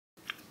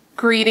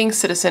Greetings,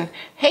 citizen.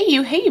 Hey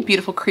you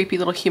beautiful creepy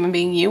little human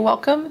being you.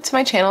 Welcome to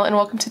my channel and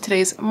welcome to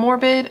today's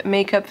Morbid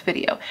makeup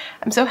video.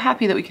 I'm so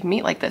happy that we could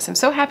meet like this. I'm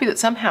so happy that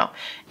somehow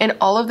in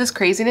all of this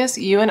craziness,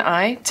 you and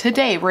I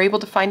today were able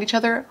to find each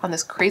other on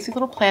this crazy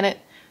little planet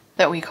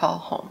that we call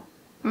home.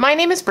 My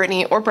name is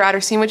Brittany, or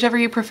BRATTERSTEIN, whichever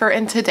you prefer,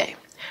 and today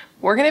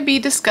we're going to be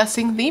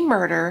discussing the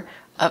murder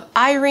of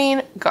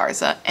Irene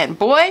Garza. And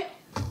boy,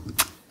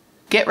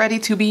 get ready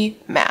to be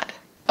mad.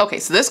 Okay,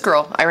 so this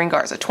girl, Irene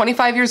Garza,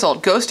 25 years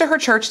old, goes to her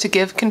church to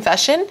give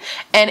confession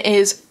and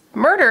is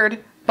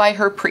murdered by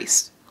her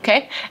priest,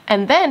 okay?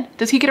 And then,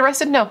 does he get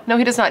arrested? No,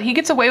 he does not. He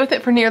gets away with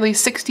it for nearly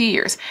 60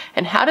 years.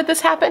 And how did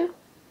this happen?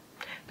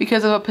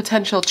 Because of a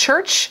potential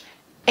church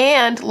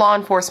and law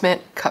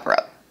enforcement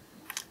cover-up.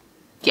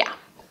 Yeah.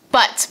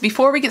 But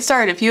before we get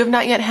started, if you have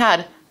not yet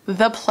had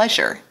the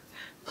pleasure,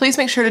 please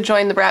make sure to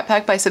join the Brat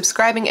Pack by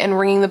subscribing and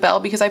ringing the bell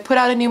because I put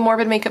out a new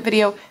Morbid makeup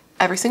video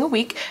every single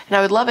week, and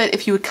I would love it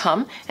if you would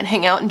come and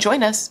hang out and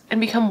join us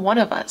and become one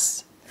of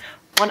us.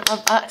 One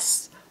of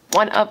us.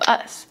 One of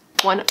us.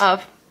 One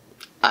of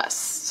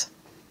us.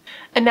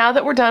 And now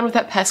that we're done with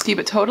that pesky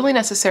but totally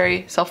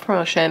necessary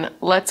self-promotion,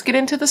 let's get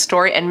into the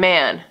story. And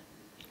man,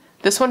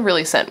 this one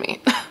really sent me.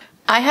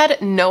 I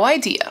had no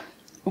idea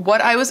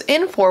what I was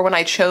in for when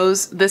I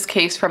chose this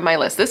case from my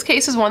list. This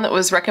case is one that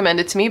was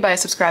recommended to me by a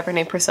subscriber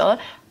named Priscilla.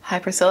 Hi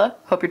Priscilla,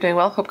 hope you're doing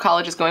well, hope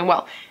college is going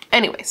well.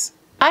 Anyways,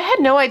 I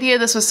had no idea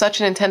this was such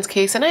an intense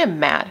case, and I am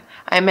mad.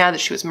 I am mad that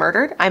she was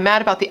murdered, I'm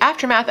mad about the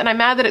aftermath, and I'm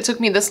mad that it took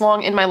me this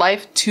long in my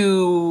life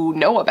to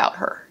know about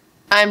her.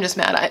 I'm just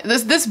mad.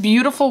 This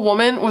beautiful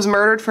woman was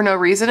murdered for no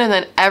reason, and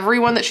then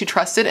everyone that she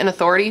trusted in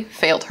authority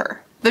failed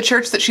her. The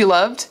church that she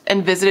loved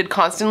and visited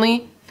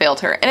constantly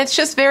failed her, and it's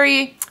just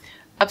very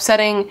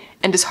upsetting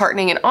and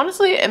disheartening, and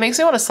honestly, it makes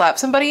me want to slap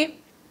somebody.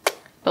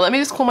 But let me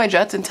just cool my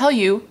jets and tell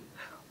you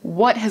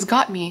what has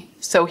got me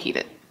so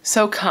heated.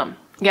 So come,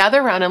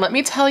 gather around and let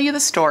me tell you the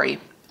story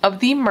of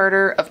the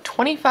murder of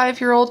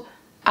 25-year-old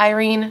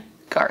Irene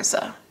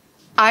Garza.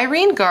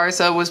 Irene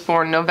Garza was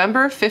born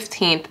November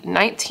 15th,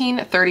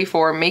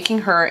 1934, making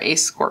her a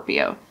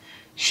Scorpio.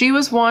 She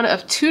was one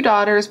of two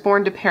daughters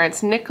born to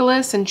parents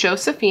Nicholas and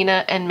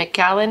Josephina in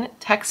McAllen,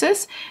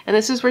 Texas, and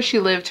this is where she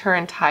lived her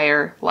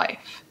entire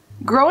life.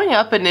 Growing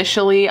up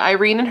initially,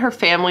 Irene and her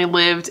family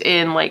lived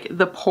in like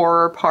the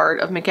poorer part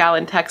of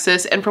McAllen,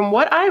 Texas, and from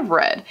what I've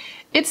read,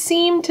 it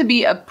seemed to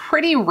be a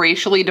pretty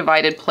racially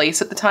divided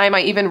place at the time.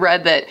 I even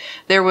read that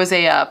there was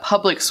a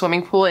public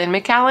swimming pool in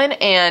McAllen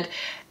and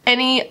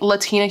any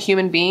Latina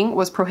human being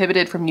was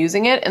prohibited from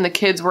using it, and the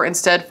kids were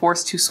instead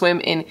forced to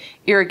swim in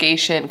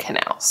irrigation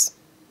canals.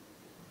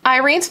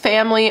 Irene's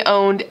family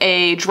owned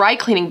a dry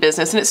cleaning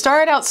business, and it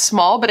started out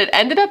small, but it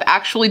ended up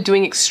actually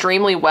doing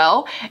extremely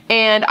well,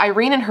 and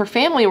Irene and her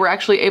family were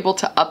actually able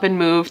to up and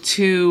move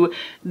to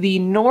the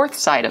north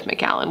side of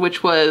McAllen,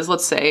 which was,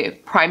 let's say,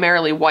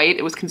 primarily white.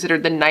 It was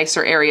considered the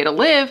nicer area to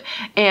live,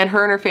 and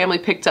her family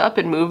picked up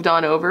and moved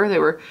on over. They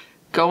were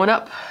going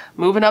up,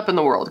 moving up in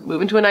the world,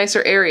 moving to a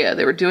nicer area.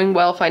 They were doing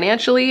well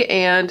financially,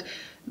 and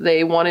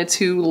they wanted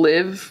to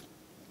live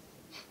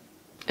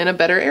in a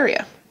better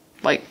area.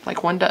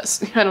 Like one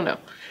does. I don't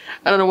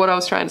know what I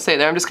was trying to say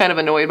there. I'm just kind of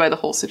annoyed by the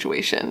whole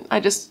situation.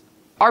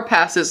 Our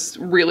past is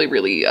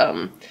really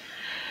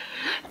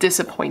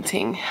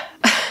disappointing.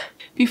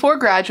 Before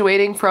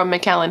graduating from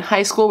McAllen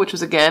High School, which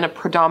was again a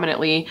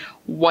predominantly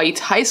white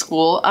high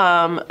school,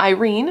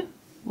 Irene,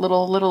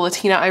 little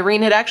Latina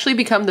Irene, had actually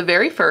become the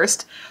very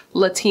first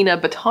Latina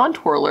baton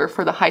twirler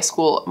for the high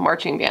school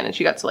marching band, and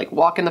she got to like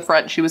walk in the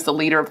front. She was the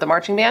leader of the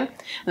marching band,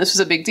 and this was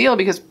a big deal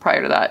because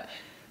prior to that,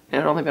 it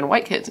had only been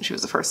white kids, and she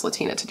was the first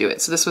Latina to do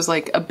it. So this was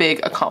like a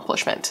big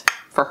accomplishment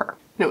for her.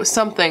 And it was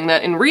something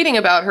that in reading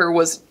about her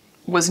was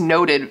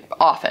noted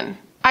often.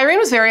 Irene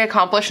was very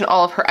accomplished in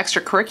all of her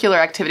extracurricular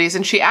activities,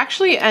 and she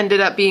actually ended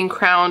up being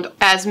crowned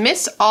as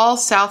Miss All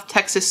South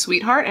Texas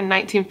Sweetheart in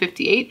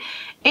 1958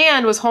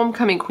 and was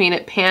homecoming queen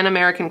at Pan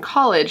American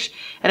College.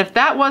 And if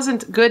that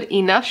wasn't good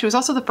enough, she was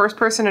also the first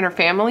person in her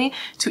family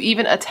to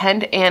even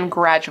attend and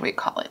graduate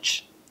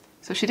college.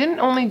 So she didn't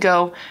only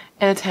go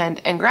and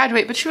attend and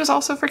graduate, but she was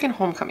also freaking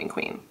homecoming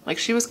queen. Like,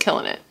 she was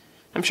killing it.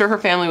 I'm sure her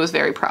family was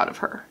very proud of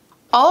her.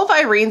 All of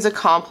Irene's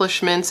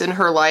accomplishments in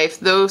her life,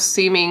 though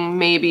seeming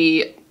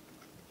maybe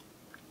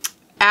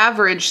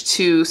average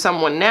to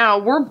someone now,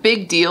 were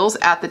big deals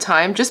at the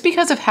time just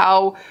because of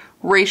how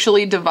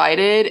racially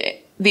divided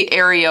the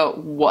area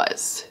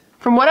was.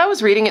 From what I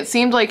was reading, it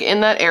seemed like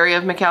in that area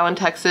of McAllen,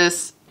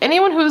 Texas,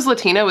 anyone who was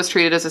Latina was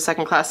treated as a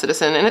second-class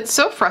citizen, and it's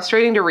so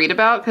frustrating to read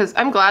about because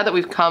I'm glad that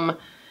we've come,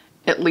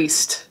 at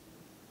least,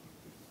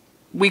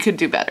 we could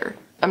do better.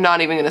 I'm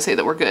not even going to say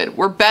that we're good.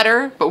 We're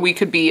better, but we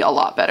could be a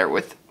lot better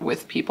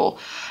with people.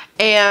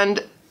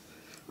 And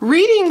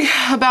reading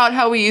about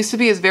how we used to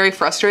be is very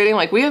frustrating.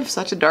 Like, we have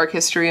such a dark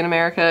history in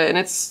America, and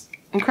it's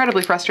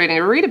incredibly frustrating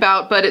to read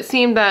about, but it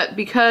seemed that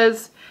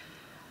because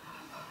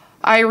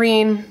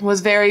Irene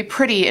was very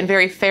pretty and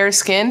very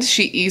fair-skinned,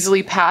 she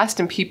easily passed,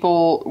 and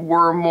people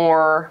were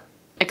more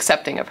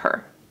accepting of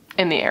her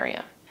in the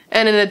area.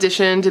 And in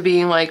addition to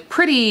being like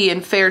pretty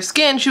and fair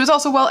skinned, she was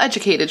also well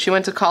educated. She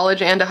went to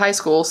college and to high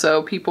school,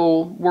 so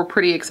people were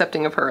pretty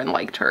accepting of her and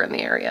liked her in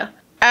the area.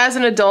 As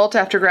an adult,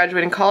 after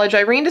graduating college,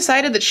 Irene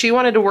decided that she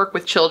wanted to work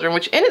with children,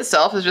 which in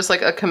itself is just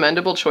like a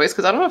commendable choice,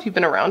 because I don't know if you've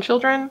been around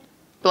children,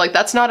 but like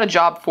that's not a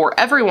job for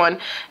everyone.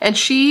 And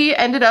she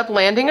ended up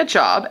landing a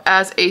job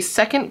as a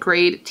second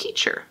grade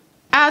teacher.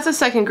 As a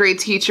second grade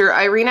teacher,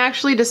 Irene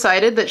actually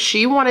decided that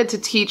she wanted to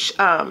teach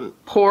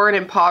poor and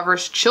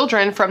impoverished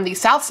children from the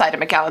south side of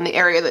McAllen, the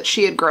area that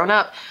she had grown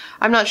up.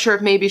 I'm not sure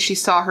if maybe she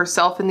saw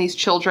herself in these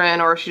children,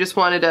 or she just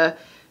wanted to,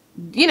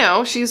 you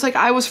know, she's like,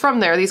 I was from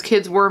there. These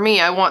kids were me.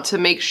 I want to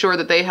make sure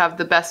that they have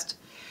the best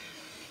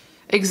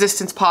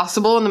existence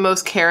possible and the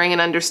most caring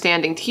and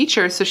understanding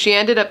teacher. So she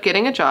ended up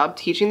getting a job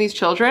teaching these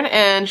children,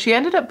 and she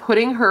ended up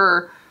putting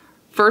her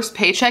first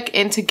paycheck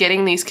into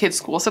getting these kids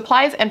school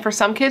supplies, and for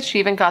some kids she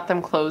even got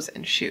them clothes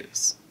and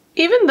shoes.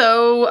 Even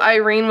though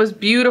Irene was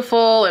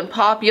beautiful and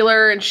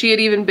popular, and she had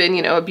even been,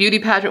 you know, a beauty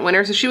pageant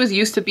winner, so she was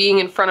used to being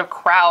in front of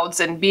crowds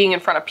and being in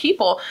front of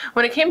people,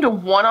 when it came to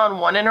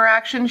one-on-one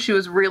interaction, she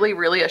was really,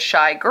 really a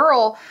shy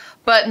girl.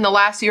 But in the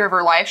last year of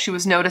her life, she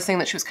was noticing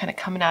that she was kind of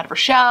coming out of her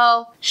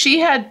shell. She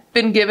had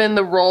been given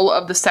the role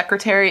of the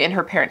secretary in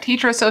her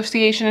parent-teacher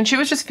association, and she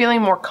was just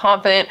feeling more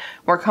confident,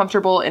 more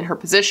comfortable in her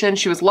position.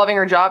 She was loving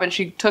her job, and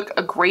she had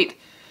a great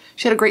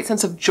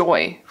sense of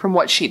joy from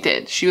what she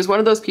did. She was one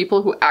of those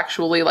people who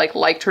actually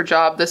liked her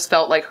job. This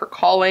felt like her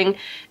calling,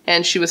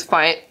 and she was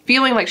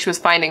feeling like she was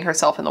finding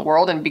herself in the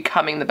world and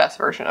becoming the best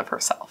version of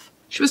herself.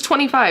 She was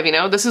 25, you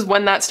know? This is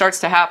when that starts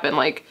to happen.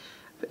 Like,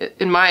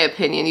 in my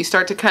opinion, you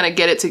start to kind of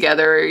get it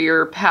together.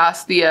 You're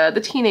past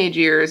the teenage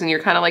years, and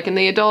you're kind of like in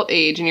the adult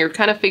age, and you're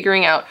kind of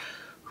figuring out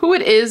who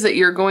it is that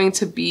you're going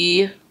to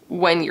be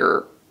when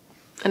you're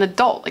an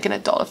adult,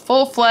 a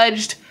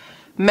full-fledged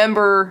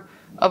member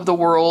of the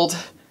world,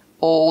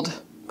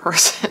 old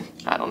person.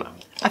 I don't know.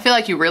 I feel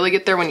like you really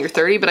get there when you're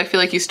 30, but I feel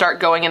like you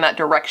start going in that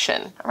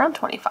direction around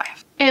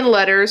 25. In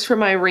letters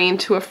from Irene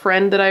to a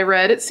friend that I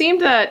read, it seemed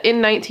that in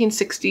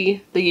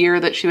 1960, the year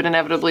that she would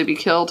inevitably be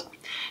killed,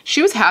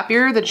 she was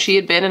happier than she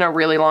had been in a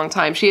really long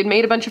time. She had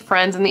made a bunch of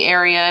friends in the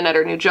area and at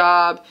her new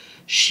job.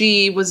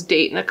 She was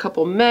dating a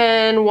couple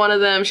men. One of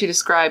them she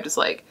described as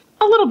like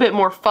a little bit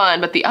more fun,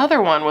 but the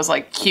other one was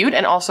like cute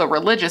and also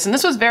religious. And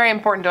this was very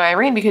important to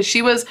Irene because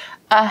she was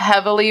a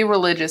heavily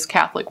religious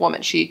Catholic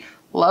woman. She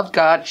loved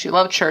God. She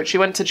loved church. She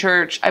went to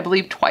church, I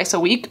believe, twice a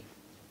week,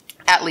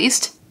 at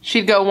least.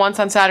 She'd go once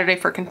on Saturday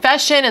for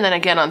confession and then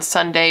again on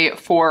Sunday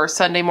for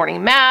Sunday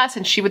morning mass.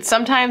 And she would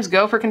sometimes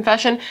go for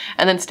confession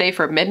and then stay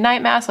for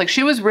midnight mass. Like,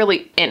 she was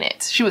really in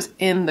it. She was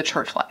in the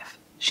church life.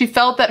 She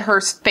felt that her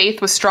faith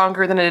was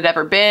stronger than it had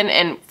ever been.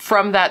 And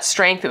from that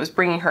strength, it was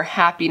bringing her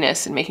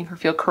happiness and making her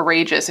feel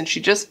courageous. And she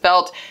just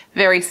felt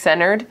very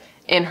centered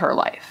in her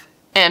life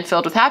and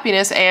filled with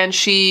happiness. And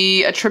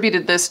she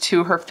attributed this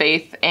to her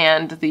faith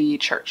and the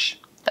church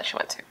that she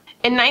went to.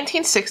 In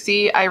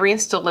 1960, Irene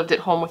still lived at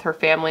home with her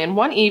family, and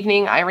one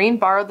evening, Irene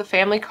borrowed the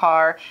family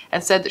car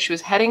and said that she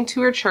was heading to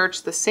her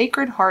church, the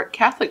Sacred Heart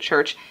Catholic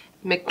Church,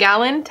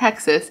 McAllen,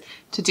 Texas,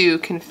 to do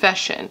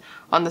confession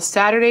on the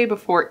Saturday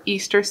before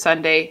Easter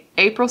Sunday,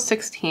 April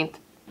 16th,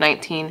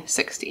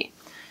 1960.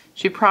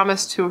 She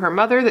promised to her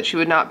mother that she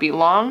would not be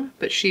long,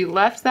 but she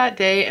left that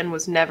day and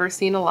was never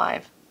seen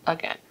alive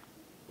again.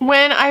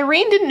 When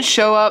Irene didn't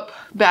show up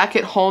back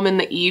at home in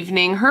the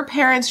evening, her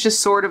parents just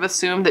sort of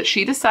assumed that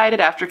she decided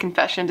after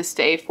confession to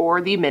stay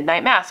for the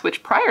midnight mass,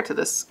 which prior to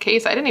this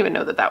case, I didn't even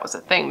know that that was a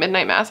thing.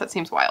 Midnight mass, that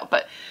seems wild,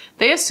 but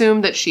they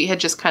assumed that she had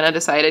just kind of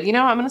decided, you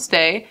know, I'm going to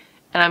stay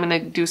and I'm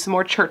going to do some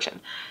more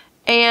churching.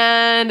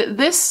 And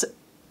this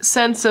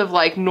sense of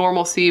like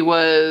normalcy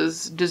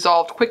was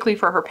dissolved quickly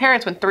for her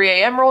parents when 3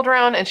 a.m. rolled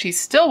around and she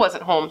still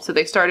wasn't home, so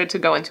they started to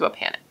go into a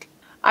panic.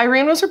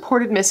 Irene was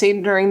reported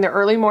missing during the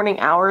early morning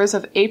hours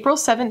of April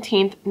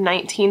 17th,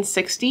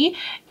 1960,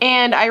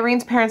 and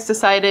Irene's parents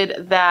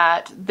decided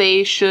that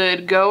they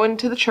should go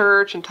into the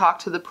church and talk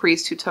to the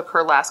priest who took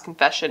her last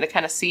confession to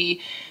kind of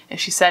see if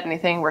she said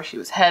anything, where she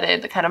was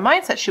headed, the kind of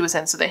mindset she was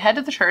in. So they head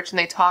to the church and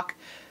they talk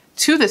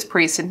to this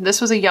priest, and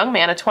this was a young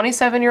man, a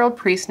 27-year-old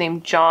priest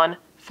named John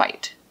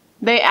Fite.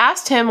 They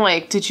asked him,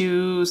 like, did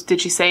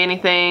she say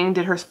anything?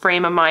 Did her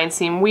frame of mind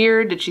seem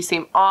weird? Did she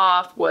seem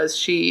off? Was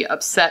she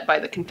upset by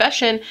the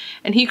confession?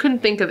 And he couldn't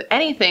think of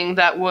anything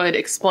that would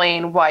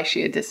explain why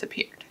she had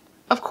disappeared.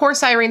 Of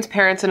course, Irene's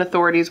parents and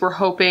authorities were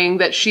hoping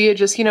that she had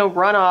just, you know,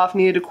 run off,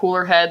 needed to cool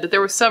her head, that there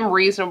was some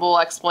reasonable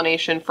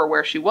explanation for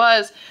where she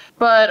was.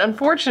 But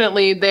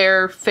unfortunately,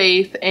 their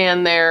faith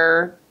and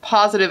their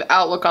positive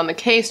outlook on the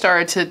case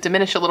started to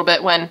diminish a little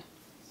bit when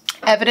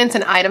evidence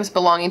and items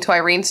belonging to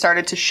Irene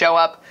started to show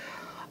up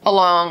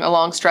along a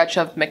long stretch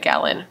of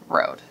McAllen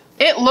Road.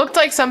 It looked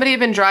like somebody had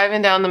been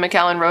driving down the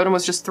McAllen Road and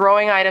was just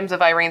throwing items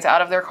of Irene's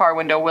out of their car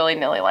window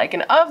willy-nilly like.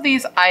 And of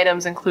these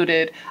items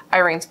included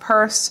Irene's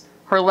purse,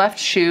 her left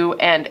shoe,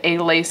 and a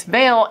lace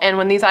veil. And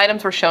when these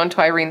items were shown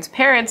to Irene's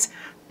parents,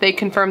 they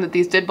confirmed that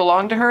these did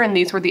belong to her and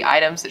these were the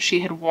items that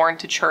she had worn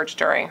to church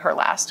during her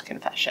last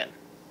confession.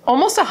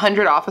 Almost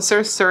 100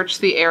 officers searched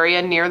the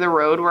area near the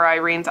road where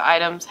Irene's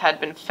items had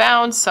been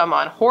found, some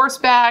on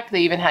horseback.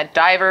 They even had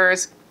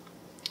divers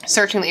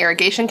searching the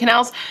irrigation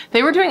canals.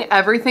 They were doing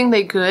everything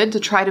they could to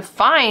try to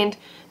find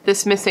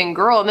this missing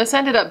girl, and this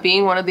ended up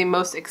being one of the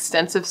most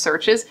extensive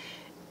searches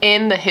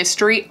in the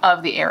history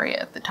of the area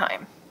at the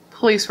time.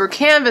 Police were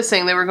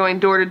canvassing, they were going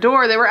door to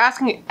door, they were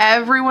asking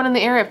everyone in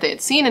the area if they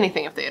had seen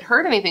anything, if they had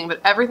heard anything,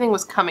 but everything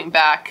was coming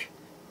back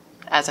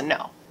as a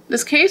no.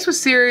 This case was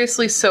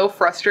seriously so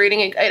frustrating.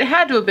 It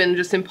had to have been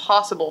just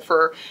impossible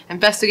for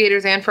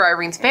investigators and for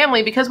Irene's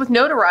family, because with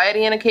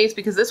notoriety in a case,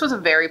 because this was a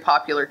very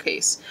popular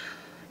case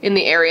in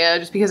the area,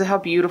 just because of how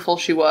beautiful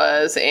she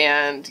was,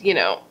 and, you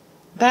know,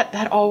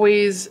 that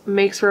always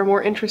makes for a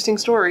more interesting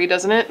story,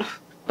 doesn't it?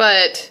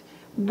 But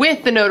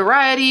with the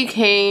notoriety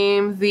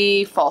came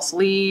the false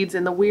leads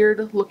and the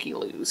weird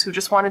looky-loos who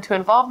just wanted to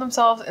involve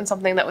themselves in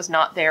something that was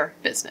not their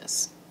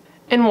business.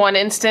 In one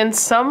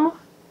instance, some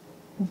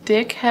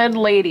dickhead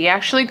lady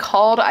actually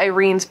called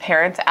Irene's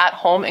parents at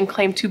home and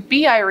claimed to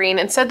be Irene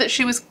and said that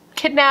she was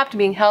kidnapped,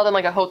 being held in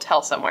like a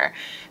hotel somewhere.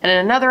 And in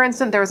another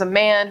instant, there was a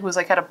man who was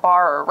like at a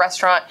bar or a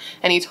restaurant,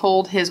 and he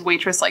told his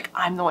waitress, like,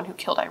 I'm the one who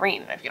killed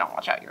Irene, and if you don't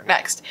watch out, you're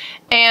next.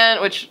 And,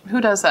 which, who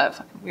does that?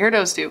 Fucking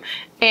weirdos do.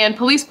 And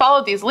police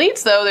followed these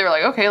leads, though. They were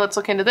like, okay, let's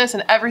look into this,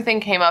 and everything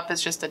came up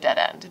as just a dead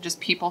end.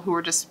 Just people who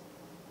were just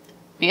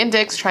being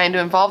dicks, trying to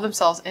involve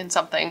themselves in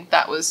something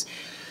that was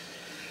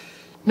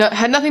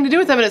had nothing to do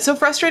with them. And it's so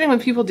frustrating when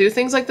people do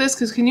things like this,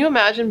 because can you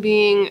imagine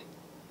being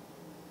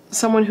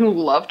someone who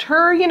loved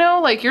her, you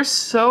know? Like, you're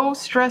so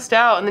stressed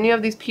out, and then you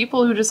have these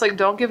people who just, like,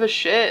 don't give a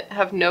shit,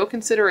 have no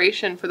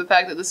consideration for the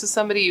fact that this is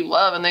somebody you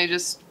love, and they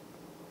just,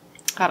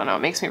 I don't know,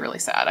 it makes me really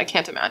sad. I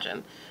can't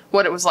imagine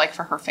what it was like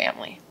for her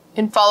family.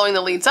 In following the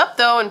leads up,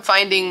 though, and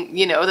finding,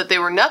 you know, that they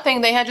were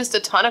nothing, they had just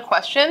a ton of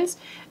questions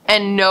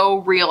and no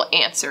real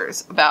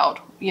answers about,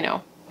 you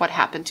know, what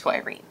happened to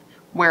Irene,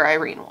 where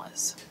Irene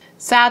was.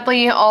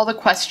 Sadly, all the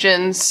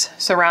questions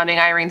surrounding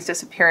Irene's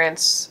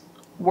disappearance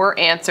were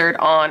answered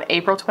on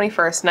April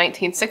 21st,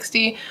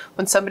 1960,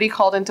 when somebody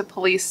called into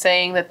police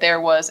saying that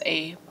there was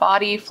a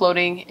body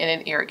floating in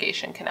an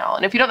irrigation canal.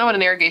 And if you don't know what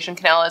an irrigation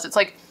canal is, it's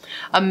like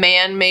a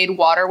man-made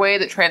waterway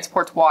that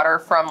transports water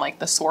from like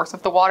the source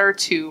of the water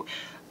to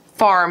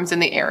farms in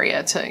the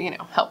area to, you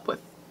know, help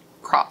with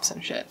crops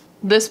and shit.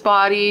 This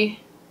body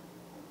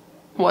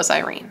was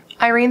Irene.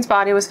 Irene's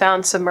body was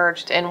found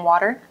submerged in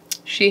water.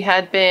 She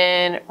had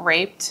been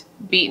raped,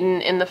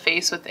 beaten in the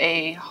face with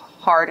a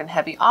hard and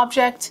heavy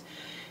object,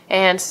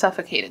 and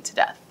suffocated to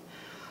death.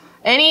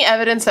 Any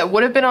evidence that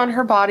would have been on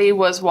her body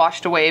was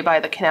washed away by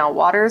the canal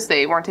waters.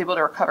 They weren't able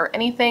to recover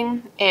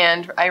anything,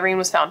 and Irene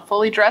was found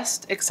fully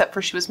dressed, except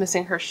for she was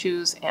missing her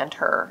shoes and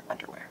her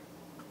underwear.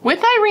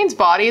 With Irene's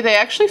body, they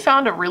actually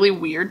found a really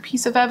weird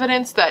piece of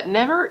evidence that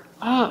never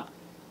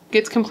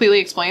gets completely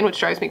explained, which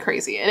drives me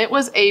crazy. And it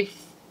was a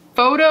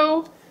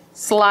photo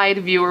slide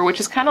viewer,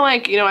 which is kind of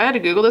like, you know, I had to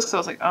Google this because I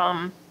was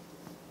like,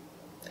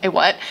 a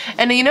what?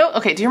 And you know,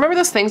 okay, do you remember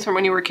those things from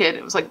when you were a kid?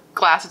 It was like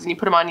glasses and you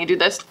put them on and you do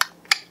this,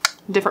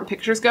 different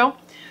pictures go.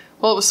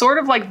 Well, it was sort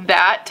of like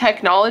that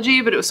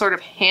technology, but it was sort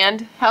of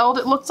handheld,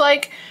 it looked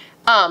like.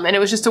 And it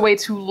was just a way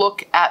to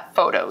look at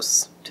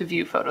photos, to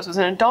view photos. It was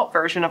an adult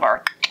version of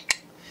art.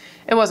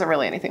 It wasn't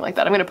really anything like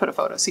that. I'm gonna put a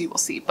photo so you will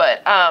see,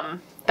 but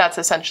that's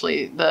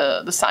essentially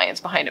the science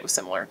behind it was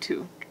similar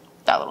to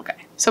that little guy.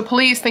 So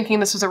police,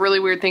 thinking this was a really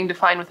weird thing to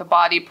find with a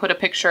body, put a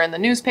picture in the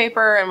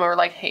newspaper and were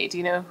like, hey, do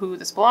you know who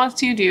this belongs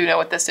to? Do you know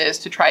what this is?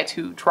 To try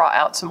to draw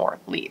out some more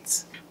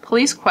leads.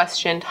 Police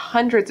questioned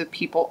hundreds of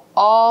people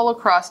all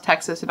across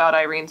Texas about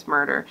Irene's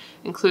murder,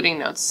 including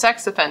known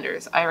sex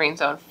offenders,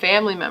 Irene's own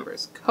family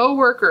members,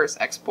 co-workers,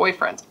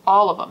 ex-boyfriends,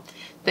 all of them.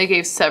 They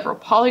gave several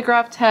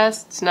polygraph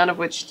tests, none of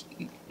which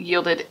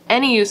yielded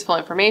any useful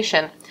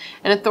information,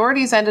 and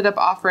authorities ended up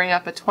offering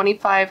up a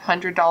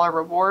 $2,500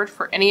 reward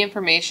for any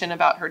information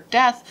about her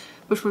death,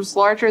 which was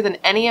larger than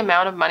any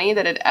amount of money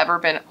that had ever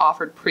been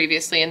offered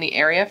previously in the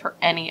area for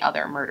any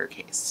other murder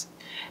case.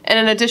 And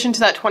in addition to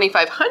that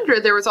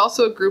 $2,500, there was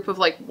also a group of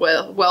like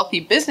wealthy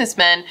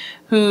businessmen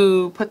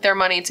who put their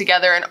money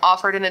together and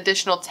offered an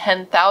additional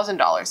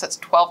 $10,000. That's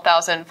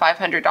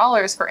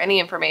 $12,500 for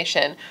any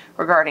information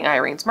regarding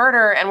Irene's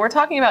murder. And we're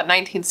talking about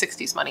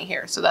 1960s money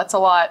here. So that's a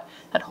lot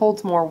that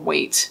holds more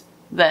weight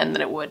than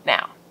it would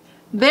now.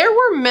 There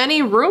were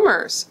many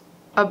rumors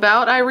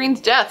about Irene's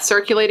death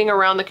circulating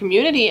around the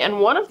community. And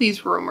one of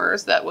these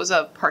rumors that was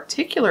of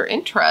particular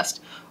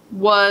interest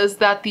was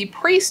that the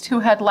priest who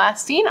had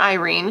last seen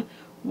Irene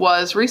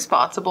was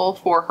responsible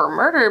for her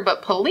murder,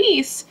 but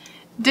police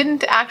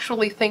didn't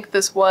actually think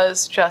this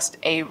was just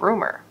a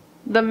rumor.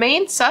 The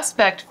main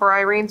suspect for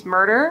Irene's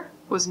murder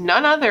was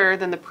none other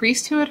than the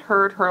priest who had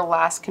heard her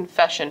last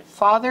confession,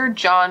 Father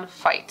John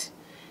Fite.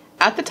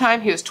 At the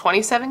time, he was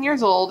 27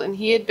 years old, and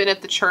he had been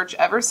at the church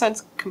ever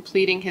since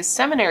completing his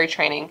seminary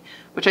training,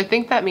 which I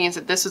think that means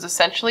that this was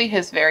essentially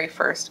his very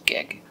first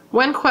gig.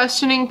 When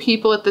questioning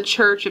people at the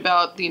church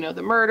about, you know,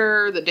 the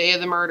murder, the day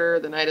of the murder,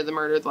 the night of the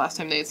murder, the last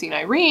time they had seen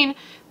Irene,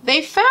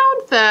 they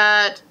found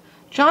that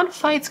John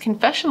Fite's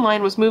confession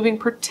line was moving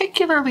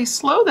particularly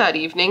slow that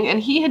evening,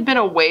 and he had been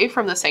away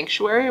from the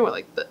sanctuary, or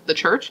like the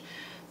church,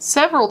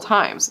 several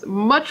times,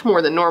 much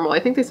more than normal. I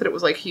think they said it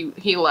was like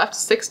he left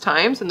 6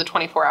 times in the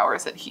 24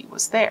 hours that he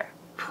was there.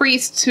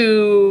 Priests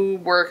who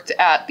worked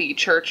at the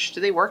church,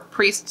 do they work?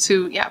 Priests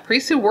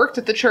who worked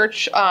at the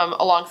church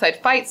alongside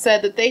Fite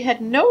said that they had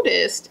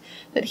noticed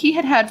that he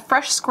had had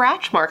fresh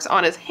scratch marks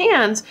on his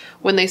hands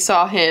when they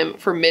saw him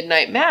for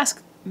midnight mass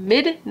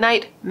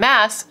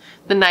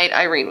the night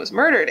Irene was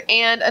murdered.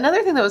 And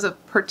another thing that was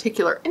of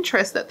particular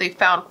interest that they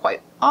found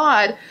quite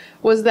odd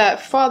was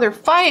that Father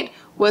Fite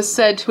was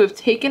said to have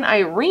taken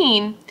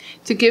Irene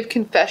to give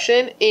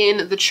confession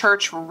in the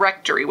church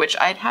rectory, which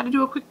I'd had to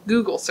do a quick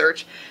Google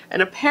search.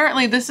 And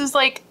apparently this is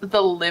like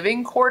the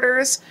living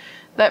quarters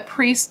that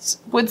priests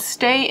would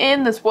stay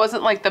in. This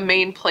wasn't like the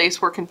main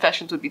place where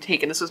confessions would be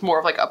taken. This was more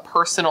of like a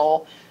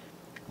personal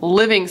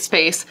living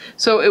space.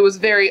 So it was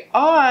very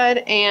odd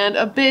and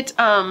a bit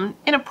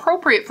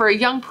inappropriate for a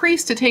young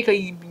priest to take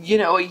a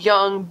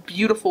young,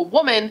 beautiful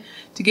woman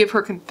to give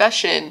her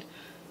confession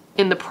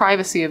in the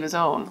privacy of his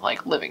own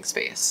like living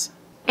space.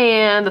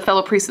 And the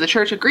fellow priests of the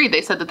church agreed.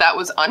 They said that that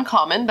was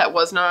uncommon. That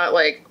was not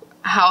like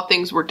how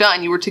things were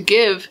done. You were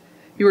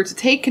to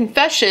take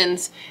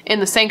confessions in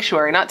the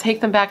sanctuary, not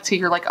take them back to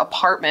your like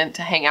apartment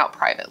to hang out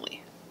privately.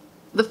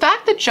 The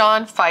fact that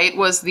John Fite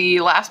was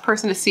the last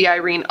person to see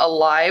Irene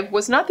alive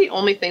was not the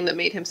only thing that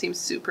made him seem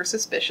super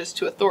suspicious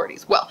to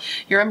authorities. Well,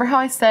 you remember how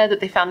I said that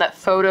they found that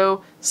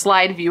photo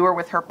slide viewer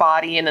with her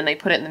body and then they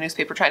put it in the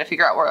newspaper trying to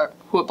figure out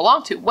who it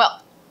belonged to?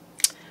 Well,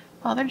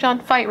 Father John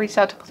Fite reached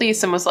out to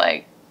police and was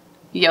like,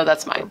 yo,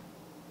 that's mine.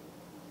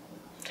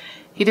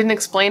 He didn't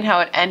explain how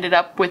it ended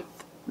up with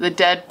the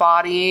dead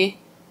body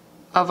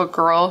of a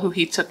girl who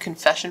he took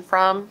confession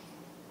from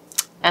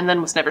and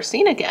then was never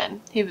seen again.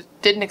 He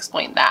didn't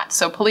explain that.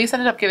 So police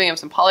ended up giving him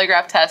some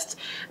polygraph tests,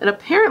 and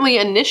apparently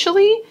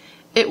initially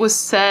it was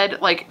said,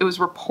 like it was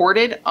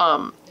reported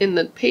in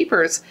the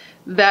papers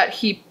that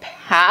he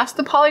passed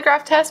the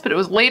polygraph test, but it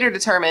was later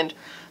determined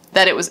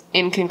that it was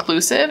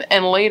inconclusive,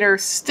 and later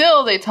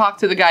still they talked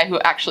to the guy who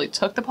actually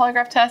took the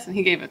polygraph test and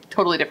he gave a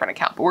totally different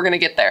account, but we're gonna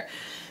get there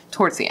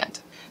towards the end.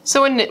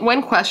 So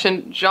when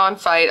questioned, John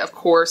Fite, of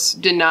course,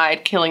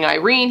 denied killing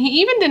Irene. He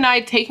even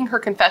denied taking her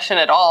confession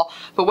at all,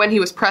 but when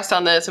he was pressed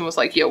on this and was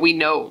like, yo, we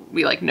know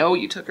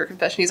you took her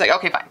confession, he's like,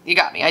 okay, fine, you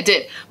got me, I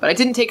did, but I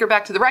didn't take her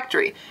back to the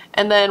rectory.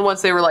 And then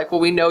once they were like, well,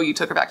 we know you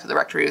took her back to the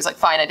rectory, he was like,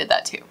 fine, I did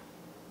that too.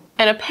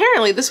 And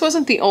apparently this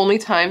wasn't the only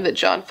time that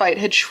John Fite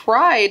had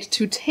tried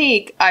to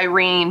take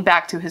Irene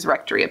back to his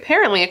rectory.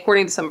 Apparently,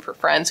 according to some of her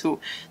friends who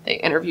they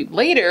interviewed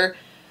later,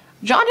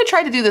 John had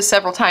tried to do this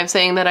several times,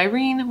 saying that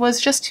Irene was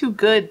just too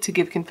good to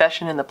give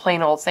confession in the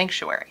plain old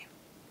sanctuary.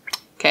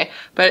 Okay,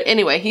 but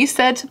anyway, he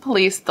said to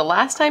police the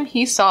last time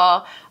he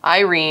saw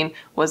Irene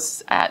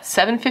was at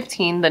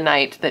 7:15 the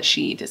night that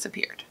she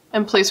disappeared.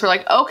 And police were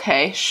like,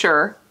 okay,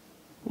 sure,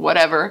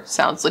 whatever,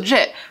 sounds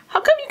legit.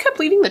 How come you kept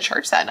leaving the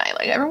church that night?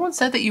 Like, everyone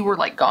said that you were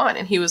like gone.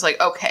 And he was like,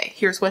 okay,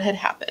 here's what had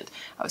happened.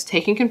 I was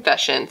taking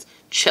confessions,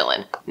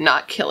 chilling,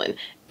 not killing.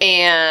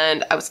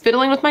 And I was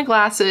fiddling with my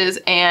glasses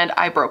and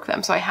I broke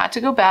them. So I had to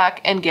go back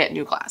and get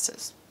new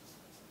glasses.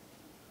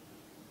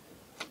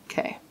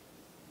 Okay.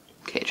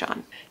 Okay,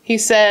 John. He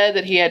said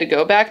that he had to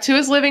go back to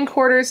his living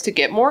quarters to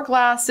get more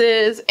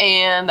glasses,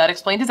 and that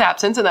explained his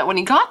absence, and that when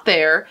he got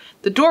there,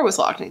 the door was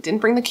locked and he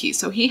didn't bring the keys.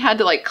 So he had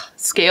to like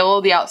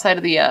scale the outside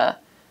of the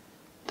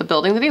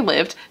building that he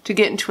lived to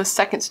get into a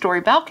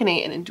second-story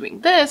balcony, and in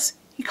doing this,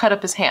 he cut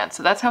up his hand.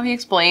 So that's how he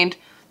explained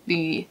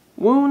the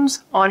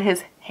wounds on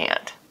his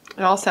hand.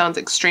 It all sounds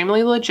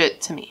extremely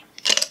legit to me.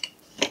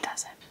 It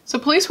doesn't. So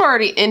police were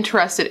already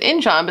interested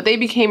in John, but they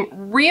became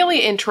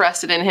really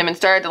interested in him and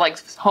started to like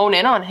hone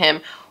in on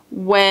him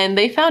when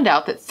they found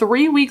out that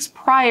 3 weeks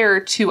prior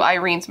to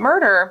Irene's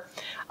murder,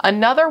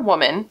 another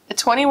woman, a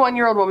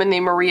 21-year-old woman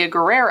named Maria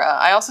Guerrera,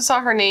 I also saw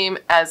her name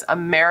as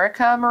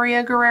America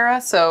Maria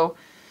Guerrera, so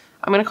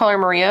I'm going to call her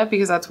Maria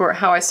because that's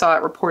how I saw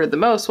it reported the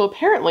most. Well,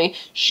 apparently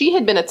she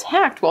had been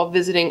attacked while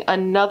visiting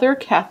another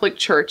Catholic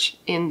church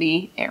in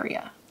the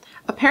area.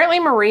 Apparently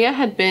Maria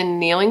had been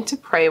kneeling to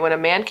pray when a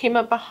man came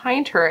up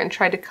behind her and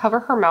tried to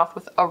cover her mouth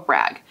with a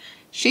rag.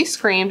 She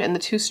screamed and the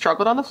two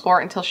struggled on the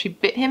floor until she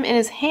bit him in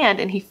his hand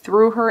and he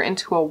threw her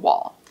into a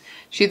wall.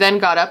 She then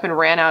got up and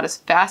ran out as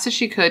fast as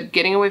she could,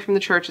 getting away from the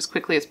church as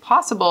quickly as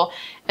possible,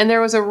 and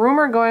there was a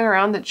rumor going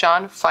around that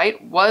John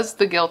Fite was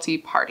the guilty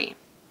party.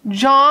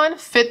 John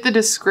fit the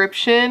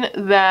description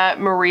that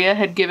Maria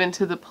had given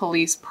to the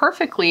police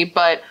perfectly,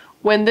 but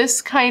when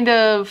this kind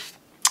of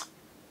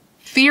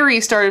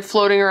theory started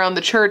floating around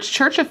the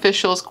church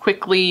officials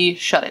quickly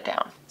shut it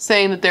down,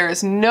 saying that there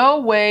is no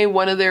way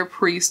one of their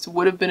priests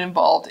would have been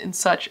involved in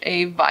such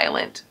a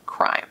violent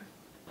crime.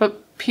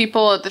 But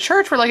people at the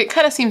church were like, it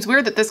kind of seems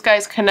weird that this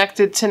guy's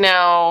connected to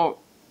now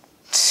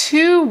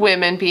 2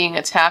 women being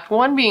attacked,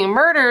 1 being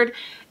murdered,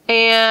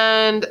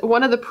 and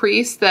one of the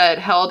priests that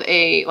held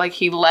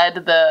he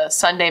led the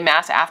Sunday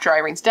Mass after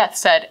Irene's death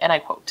said, and I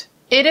quote,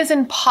 "It is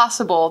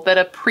impossible that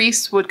a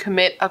priest would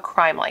commit a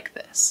crime like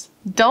this."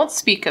 Don't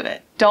speak of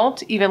it.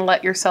 Don't even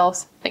let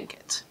yourselves think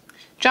it.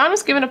 John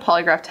was given a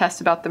polygraph test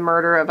about the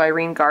murder of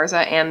Irene Garza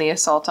and the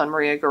assault on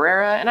Maria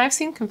Guerrera, and I've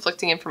seen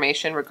conflicting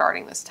information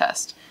regarding this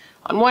test.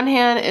 On one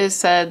hand, it is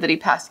said that he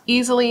passed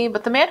easily,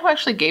 but the man who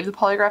actually gave the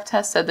polygraph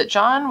test said that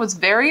John was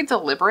very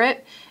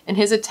deliberate in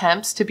his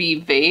attempts to be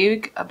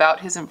vague about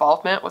his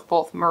involvement with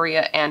both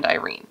Maria and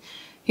Irene.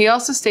 He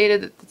also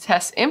stated that the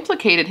test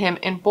implicated him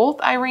in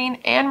both Irene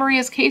and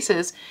Maria's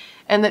cases,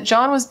 and that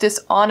John was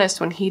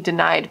dishonest when he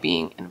denied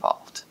being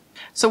involved.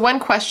 So when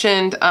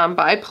questioned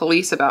by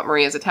police about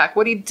Maria's attack,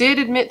 what he did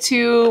admit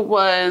to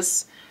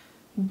was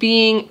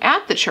being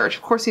at the church.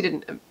 Of course, he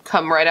didn't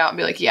come right out and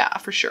be like, yeah,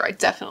 for sure, I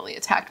definitely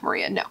attacked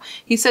Maria. No,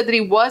 he said that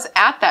he was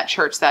at that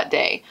church that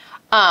day,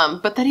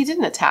 but that he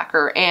didn't attack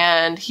her.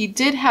 And he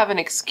did have an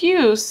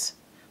excuse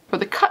for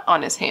the cut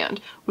on his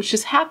hand, which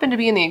just happened to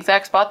be in the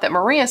exact spot that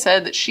Maria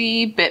said that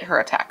she bit her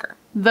attacker.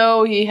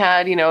 Though he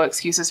had, you know,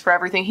 excuses for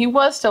everything, he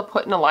was still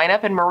put in a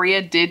lineup, and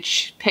Maria did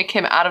pick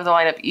him out of the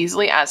lineup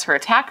easily as her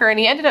attacker, and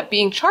he ended up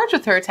being charged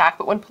with her attack.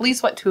 But when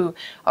police went to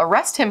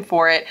arrest him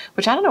for it,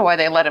 which I don't know why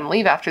they let him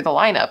leave after the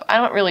lineup. I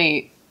don't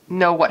really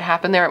know what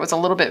happened there. It was a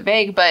little bit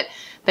vague, but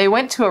they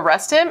went to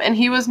arrest him and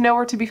he was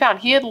nowhere to be found.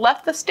 He had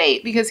left the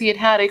state because he had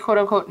had a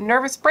quote-unquote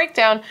nervous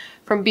breakdown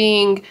from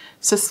being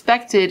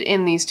suspected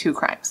in these two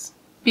crimes.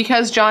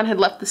 Because John had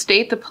left the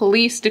state, the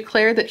police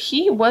declared that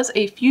he was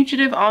a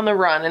fugitive on the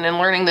run, and in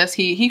learning this,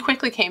 he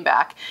quickly came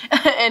back,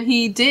 and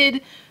he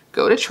did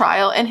go to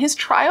trial, and his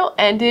trial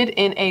ended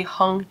in a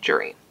hung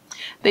jury.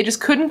 They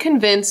just couldn't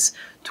convince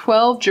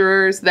 12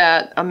 jurors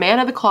that a man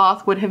of the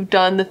cloth would have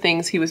done the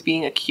things he was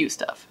being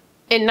accused of.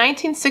 In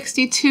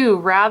 1962,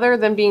 rather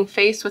than being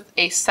faced with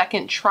a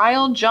second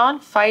trial, John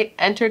Fite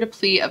entered a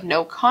plea of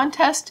no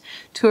contest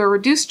to a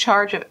reduced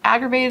charge of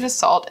aggravated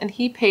assault, and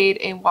he paid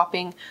a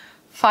whopping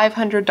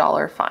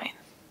 $500 fine.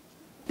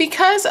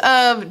 Because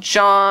of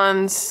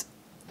John's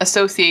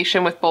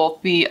association with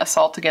both the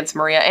assault against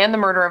Maria and the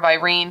murder of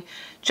Irene,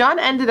 John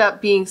ended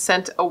up being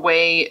sent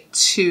away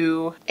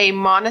to a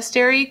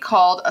monastery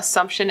called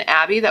Assumption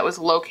Abbey that was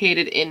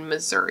located in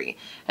Missouri.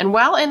 And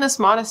while in this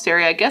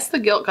monastery, I guess the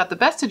guilt got the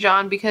best of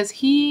John because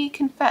he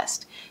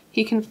confessed.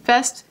 He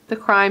confessed the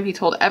crime. He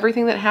told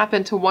everything that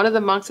happened to one of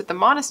the monks at the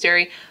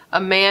monastery, a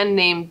man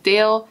named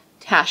Dale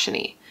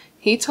Tasheny.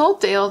 He told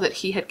Dale that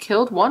he had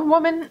killed one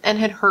woman and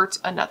had hurt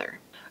another.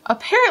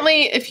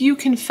 Apparently, if you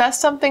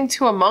confess something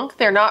to a monk,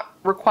 they're not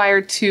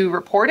required to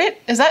report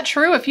it. Is that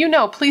true? If you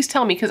know, please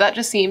tell me, because that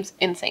just seems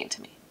insane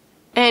to me.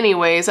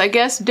 Anyways, I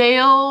guess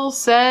Dale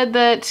said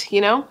that,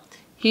 you know,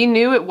 he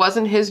knew it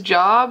wasn't his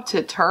job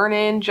to turn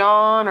in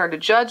John or to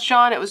judge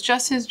John. It was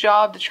just his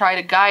job to try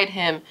to guide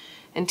him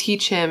and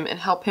teach him and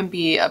help him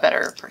be a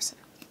better person.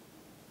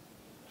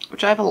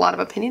 Which I have a lot of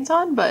opinions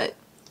on, but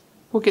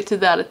we'll get to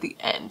that at the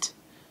end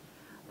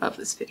of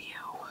this video.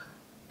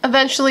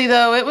 Eventually,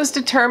 though, it was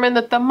determined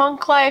that the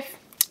monk life,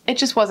 it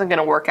just wasn't going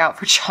to work out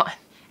for John.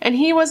 And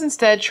he was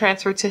instead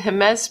transferred to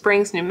Jemez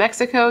Springs, New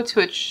Mexico, to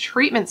a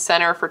treatment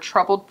center for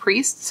troubled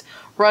priests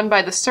run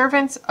by the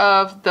servants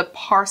of the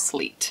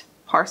Parcelete.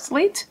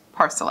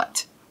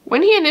 Parcelete?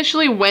 When he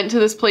initially went to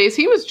this place,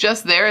 he was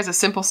just there as a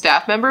simple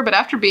staff member, but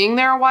after being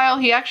there a while,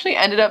 he actually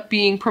ended up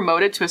being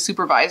promoted to a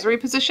supervisory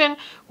position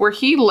where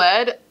he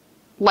led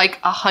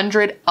like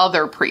 100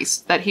 other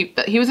priests that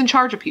he was in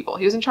charge of people.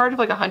 He was in charge of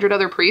like 100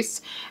 other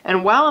priests.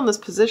 And while in this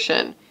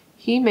position,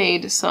 he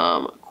made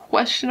some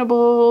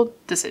questionable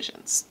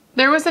decisions.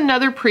 There was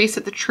another priest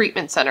at the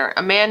treatment center,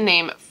 a man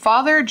named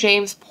Father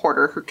James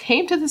Porter, who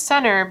came to the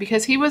center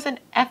because he was an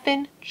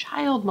effing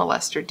child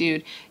molester,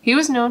 dude. He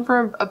was known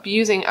for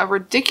abusing a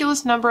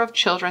ridiculous number of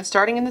children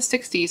starting in the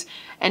 60s,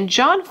 and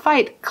John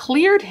Fite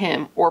cleared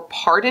him, or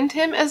pardoned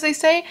him as they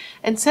say,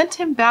 and sent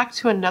him back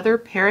to another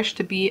parish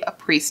to be a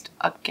priest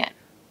again.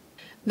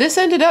 This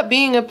ended up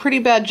being a pretty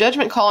bad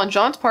judgment call on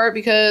John's part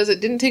because it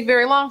didn't take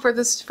very long for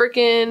this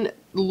freaking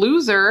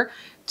loser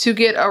to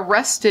get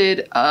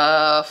arrested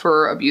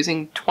for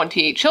abusing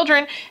 28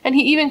 children, and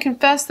he even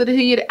confessed that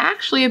he had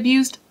actually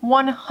abused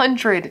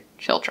 100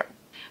 children.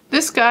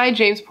 This guy,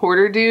 James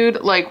Porter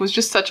dude, like, was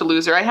just such a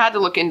loser. I had to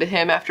look into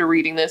him after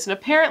reading this, and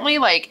apparently,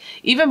 like,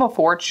 even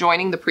before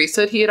joining the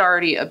priesthood, he had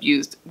already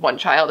abused one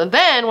child. And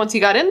then, once he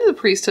got into the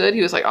priesthood,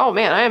 he was like, oh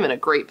man, I am in a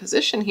great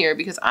position here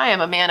because I am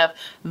a man of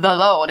the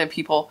Lord and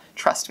people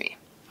trust me.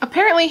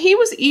 Apparently, he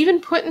was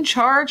even put in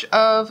charge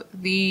of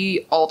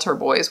the altar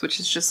boys, which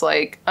is just,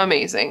 like,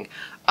 amazing.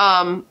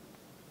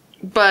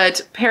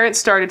 But parents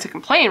started to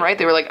complain, right?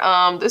 They were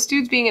like, this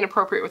dude's being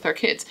inappropriate with our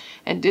kids.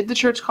 And did the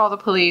church call the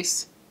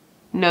police?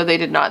 No, they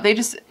did not. They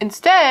just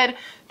instead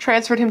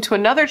transferred him to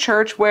another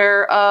church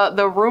where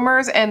the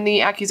rumors and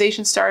the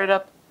accusations started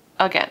up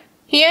again.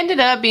 He ended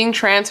up being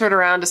transferred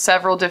around to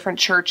several different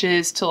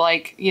churches to,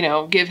 like, you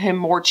know, give him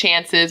more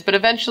chances, but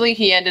eventually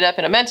he ended up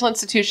in a mental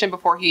institution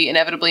before he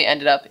inevitably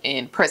ended up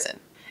in prison.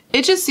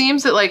 It just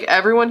seems that, like,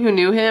 everyone who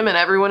knew him and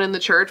everyone in the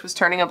church was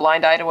turning a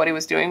blind eye to what he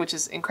was doing, which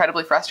is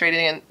incredibly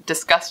frustrating and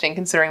disgusting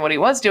considering what he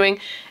was doing.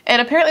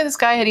 And apparently this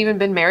guy had even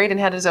been married and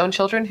had his own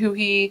children who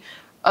he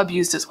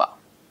abused as well.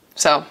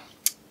 So,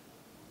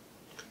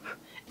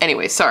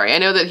 Anyway, sorry, I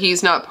know that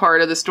he's not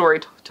part of the story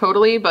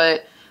totally,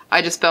 but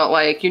I just felt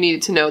like you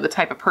needed to know the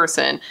type of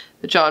person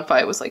that John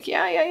Fight was like,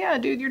 yeah,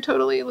 dude, you're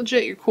totally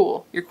legit, you're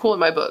cool. You're cool in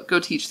my book. Go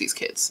teach these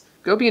kids.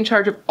 Go be in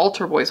charge of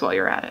altar boys while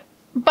you're at it.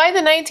 By the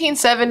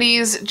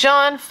 1970s,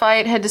 John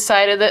Fight had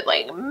decided that,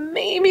 like,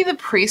 maybe the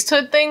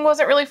priesthood thing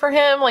wasn't really for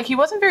him. Like, he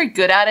wasn't very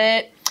good at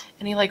it,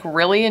 and he, like,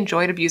 really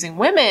enjoyed abusing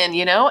women,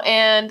 you know?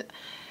 And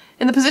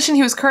in the position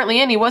he was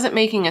currently in, he wasn't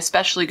making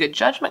especially good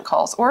judgment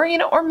calls, or, you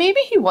know, or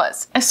maybe he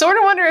was. I sort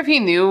of wonder if he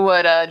knew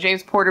what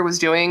James Porter was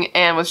doing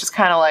and was just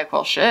kind of like,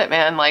 well, shit,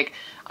 man, like,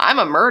 I'm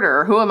a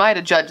murderer. Who am I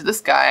to judge this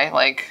guy?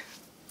 Like,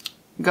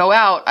 go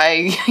out.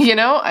 You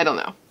know, I don't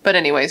know. But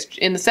anyways,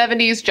 in the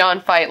 70s, John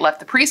Fight left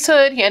the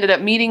priesthood. He ended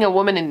up meeting a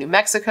woman in New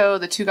Mexico.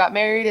 The two got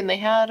married and they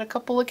had a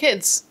couple of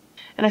kids.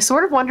 And I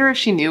sort of wonder if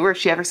she knew or if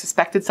she ever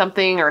suspected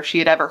something or if she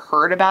had ever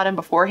heard about him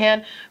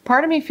beforehand.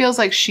 Part of me feels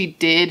like she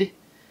did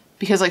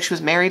because, like, she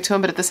was married to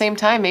him, but at the same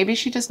time, maybe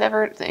she just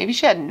never, maybe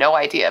she had no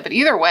idea. But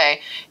either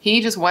way,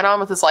 he just went on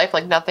with his life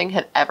like nothing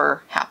had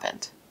ever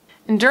happened.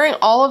 And during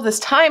all of this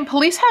time,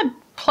 police had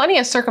plenty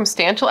of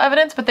circumstantial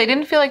evidence, but they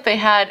didn't feel like they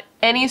had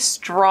any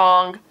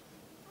strong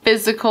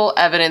physical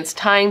evidence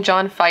tying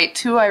John Fight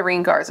to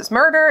Irene Garza's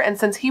murder, and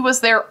since he was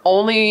their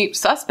only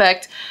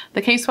suspect,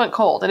 the case went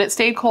cold, and it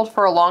stayed cold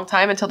for a long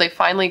time until they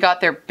finally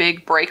got their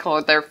big break,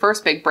 or their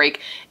first big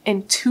break,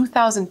 in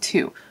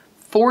 2002,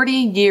 40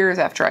 years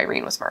after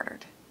Irene was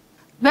murdered.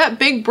 That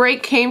big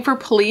break came for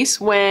police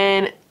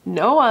when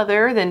no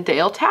other than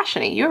Dale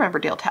Tashney, you remember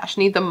Dale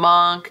Tashney, the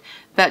monk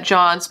that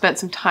John spent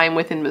some time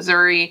with in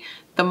Missouri,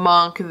 the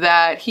monk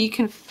that he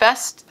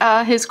confessed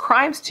his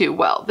crimes to.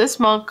 Well, this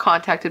monk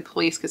contacted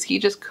police because he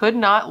just could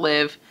not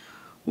live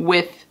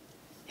with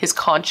his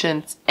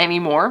conscience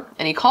anymore.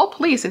 And he called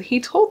police and he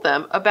told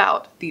them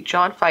about the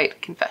John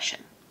Fight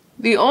confession.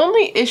 The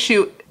only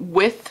issue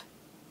with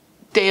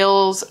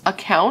Dale's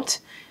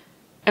account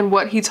and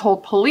what he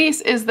told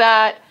police is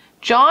that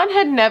John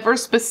had never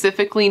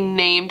specifically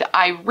named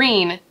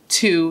Irene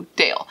to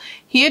Dale.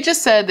 He had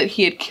just said that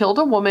he had killed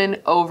a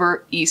woman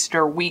over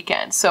Easter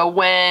weekend. So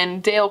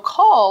when Dale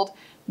called,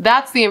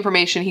 that's the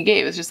information he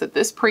gave. It's just that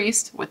this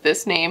priest with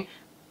this name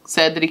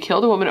said that he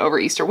killed a woman over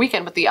Easter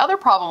weekend. But the other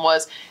problem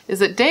is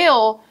that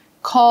Dale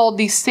called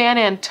the San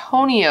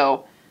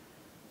Antonio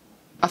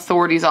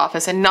authorities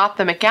office and not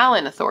the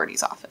McAllen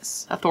authorities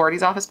office.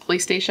 Authorities office,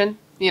 police station,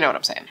 you know what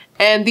I'm saying.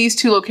 And these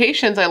two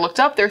locations I looked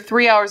up, they're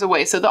 3 hours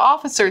away. So the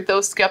officer,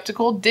 though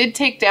skeptical, did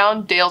take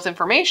down Dale's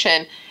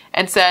information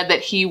and said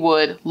that he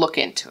would look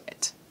into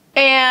it.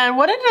 And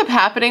what ended up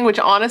happening, which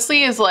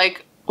honestly is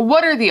like,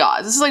 what are the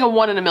odds? This is like a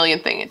 1 in a million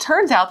thing. It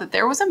turns out that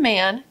there was a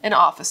man, an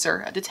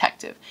officer, a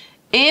detective,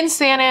 in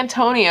San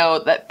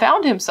Antonio that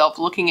found himself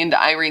looking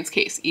into Irene's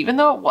case. Even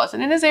though it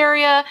wasn't in his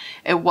area,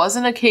 it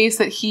wasn't a case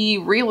that he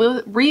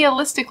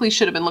realistically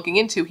should have been looking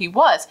into, he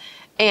was.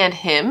 And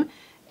him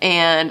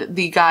and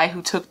the guy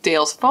who took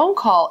Dale's phone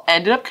call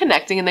ended up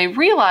connecting, and they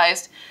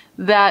realized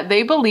that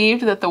they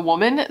believed that the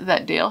woman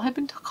that Dale had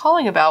been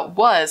calling about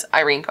was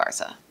Irene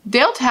Garza.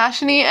 Dale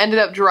Tashney ended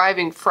up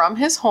driving from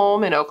his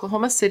home in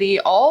Oklahoma City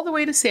all the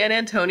way to San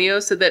Antonio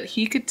so that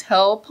he could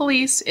tell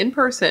police in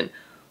person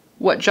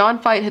what John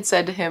Fight had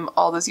said to him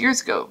all those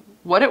years ago,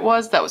 what it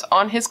was that was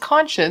on his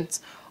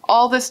conscience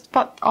all this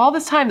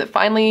time that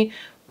finally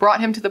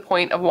brought him to the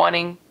point of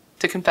wanting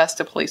to confess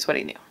to police what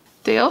he knew.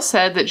 Dale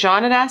said that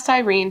John had asked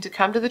Irene to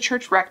come to the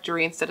church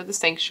rectory instead of the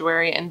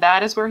sanctuary, and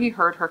that is where he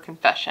heard her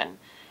confession.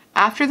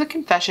 After the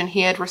confession,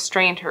 he had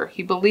restrained her.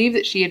 He believed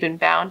that she had been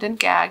bound and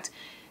gagged,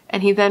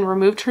 and he then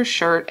removed her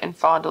shirt and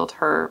fondled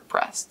her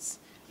breasts.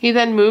 He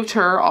then moved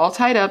her, all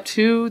tied up,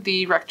 to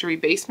the rectory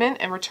basement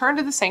and returned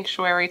to the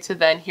sanctuary to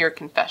then hear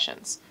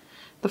confessions.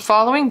 The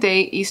following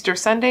day, Easter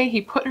Sunday, he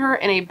put her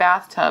in a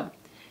bathtub,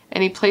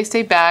 and he placed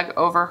a bag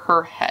over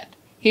her head.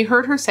 He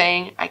heard her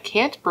saying, "I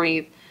can't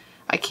breathe,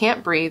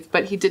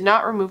 but he did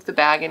not remove the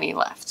bag and he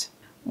left.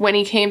 When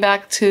he came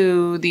back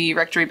to the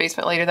rectory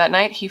basement later that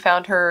night, he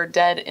found her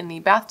dead in the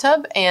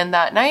bathtub, and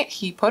that night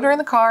he put her in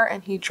the car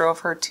and he drove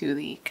her to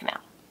the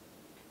canal.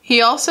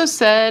 He also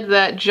said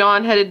that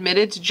John had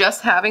admitted to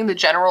just having the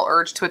general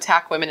urge to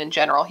attack women in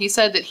general. He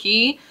said that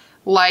he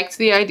liked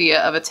the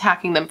idea of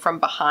attacking them from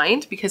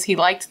behind because he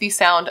liked the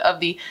sound of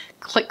the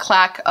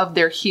click-clack of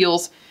their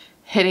heels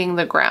hitting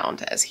the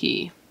ground as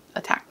he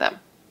attacked them,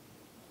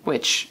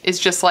 which is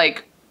just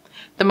like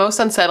the most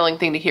unsettling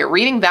thing to hear.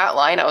 Reading that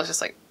line, I was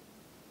just like,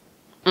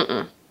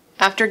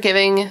 After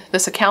giving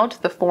this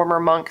account, the former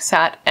monk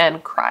sat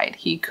and cried.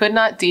 He could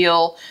not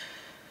deal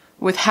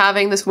with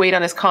having this weight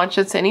on his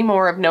conscience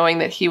anymore of knowing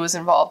that he was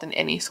involved in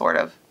any sort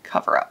of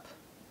cover-up.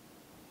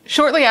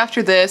 Shortly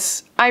after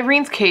this,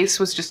 Irene's case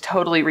was just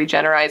totally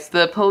regenerized.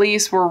 The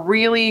police were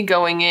really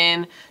going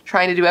in,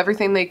 trying to do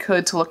everything they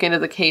could to look into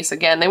the case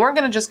again. They weren't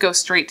going to just go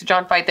straight to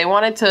John Fight. They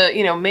wanted to,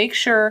 you know, make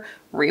sure,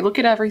 relook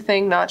at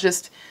everything, not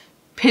just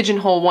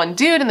pigeonhole one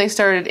dude, and they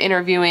started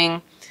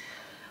interviewing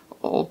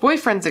old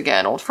boyfriends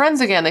again, old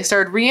friends again. They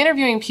started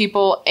re-interviewing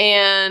people,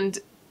 and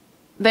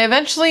they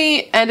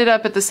eventually ended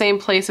up at the same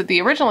place that the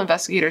original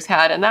investigators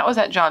had, and that was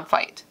at John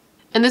Fight.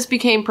 And this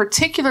became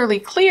particularly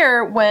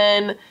clear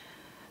when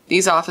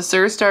these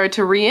officers started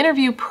to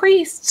re-interview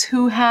priests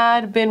who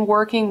had been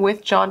working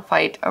with John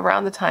Fight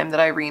around the time that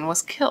Irene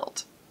was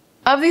killed.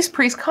 Of these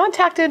priests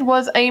contacted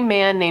was a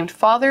man named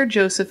Father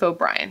Joseph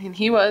O'Brien, and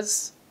he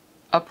was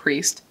a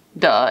priest,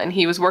 duh, and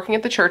he was working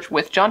at the church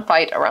with John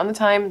Fight around the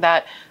time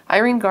that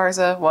Irene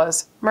Garza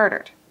was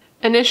murdered.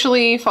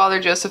 Initially, Father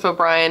Joseph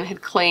O'Brien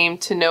had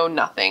claimed to know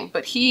nothing,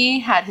 but he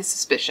had his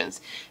suspicions.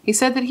 He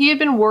said that he had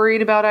been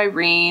worried about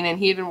Irene, and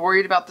he had been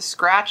worried about the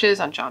scratches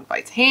on John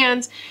Fight's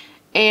hands,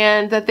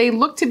 and that they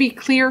looked to be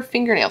clear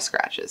fingernail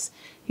scratches.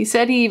 He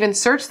said he even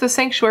searched the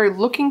sanctuary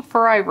looking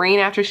for Irene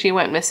after she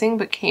went missing,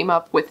 but came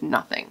up with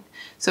nothing.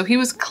 So he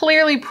was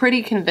clearly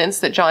pretty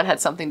convinced that John had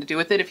something to do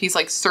with it if he's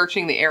like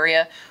searching the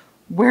area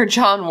where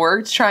John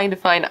worked trying to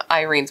find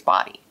Irene's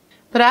body.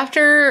 But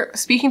after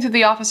speaking to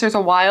the officers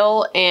a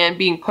while and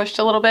being pushed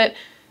a little bit,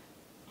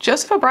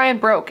 Joseph O'Brien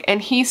broke,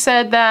 and he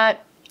said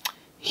that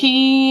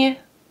he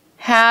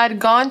had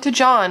gone to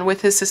John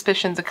with his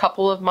suspicions a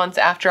couple of months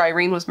after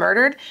Irene was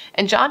murdered,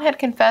 and John had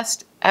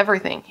confessed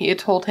everything. He had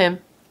told him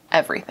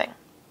everything.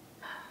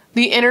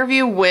 The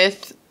interview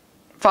with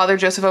Father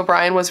Joseph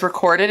O'Brien was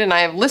recorded, and I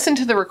have listened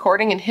to the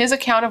recording, and his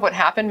account of what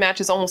happened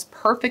matches almost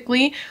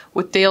perfectly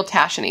with Dale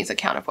Tashany's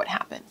account of what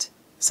happened.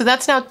 So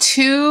that's now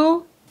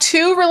two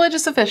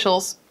religious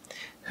officials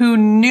who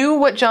knew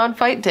what John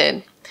Fight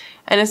did,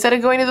 and instead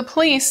of going to the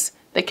police,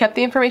 they kept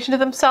the information to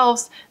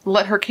themselves,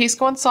 let her case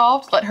go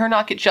unsolved, let her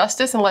not get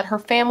justice, and let her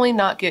family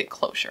not get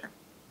closure.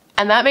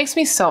 And that makes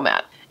me so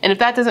mad. And if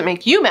that doesn't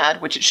make you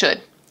mad, which it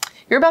should,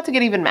 you're about to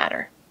get even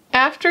madder.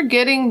 After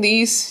getting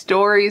these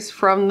stories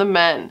from the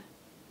men,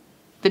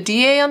 the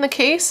DA on the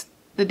case,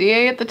 the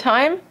DA at the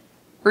time,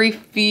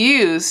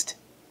 refused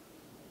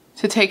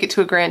to take it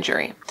to a grand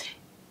jury.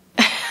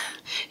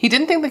 He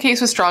didn't think the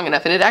case was strong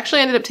enough, and it actually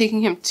ended up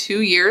taking him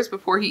 2 years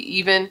before he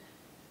even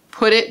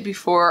put it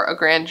before a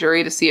grand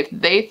jury to see if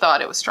they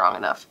thought it was strong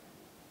enough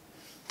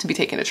to be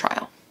taken to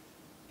trial.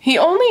 He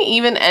only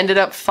even ended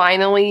up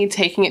finally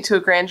taking it to a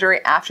grand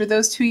jury after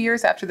those 2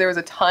 years, after there was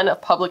a ton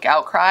of public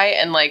outcry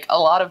and like a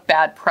lot of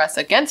bad press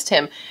against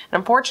him. And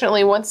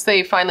unfortunately, once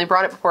they finally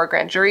brought it before a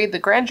grand jury, the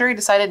grand jury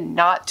decided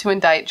not to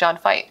indict John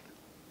Fight.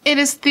 It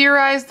is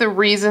theorized the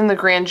reason the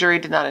grand jury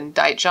did not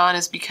indict John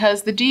is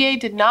because the DA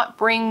did not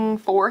bring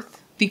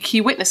forth the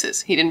key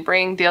witnesses. He didn't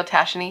bring Dale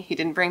Tashany, he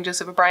didn't bring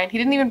Joseph O'Brien, he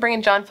didn't even bring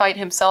in John Fight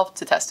himself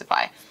to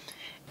testify.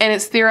 And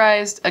it's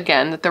theorized,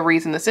 again, that the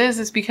reason this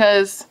is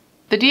because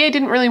the DA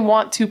didn't really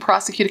want to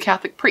prosecute a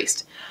Catholic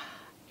priest.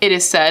 It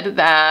is said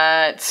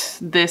that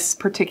this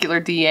particular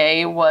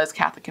DA was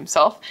Catholic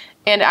himself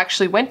and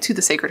actually went to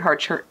the Sacred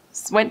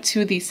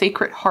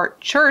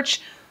Heart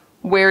Church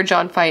where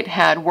John Fight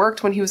had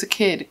worked when he was a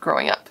kid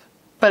growing up.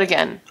 But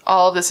again,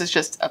 all of this is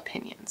just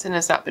opinions and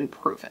has not been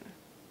proven.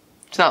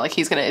 It's not like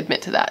he's going to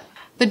admit to that.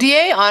 The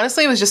DA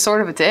honestly was just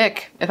sort of a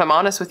dick, if I'm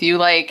honest with you.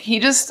 Like, he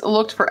just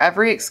looked for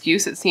every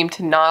excuse, it seemed,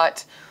 to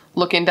not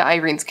look into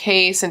Irene's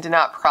case and to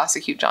not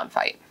prosecute John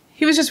Fight.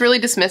 He was just really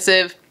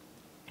dismissive.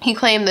 He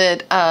claimed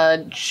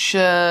that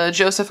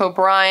Joseph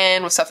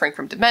O'Brien was suffering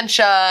from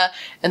dementia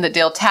and that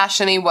Dale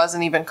Tashany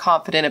wasn't even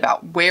confident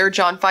about where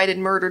John Fight had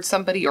murdered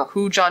somebody or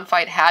who John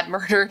Fight had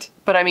murdered.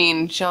 But I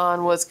mean,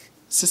 John was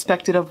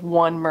suspected of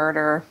one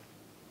murder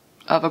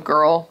of a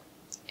girl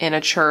in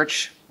a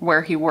church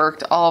where he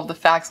worked. All of the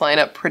facts line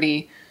up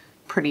pretty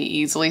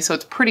easily, so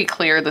it's pretty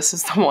clear this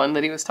is the one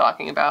that he was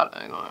talking about.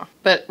 I don't know.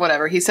 But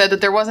whatever. He said that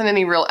there wasn't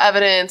any real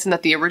evidence and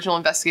that the original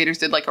investigators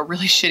did like a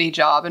really shitty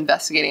job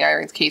investigating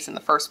Irene's case in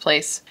the first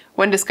place.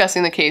 When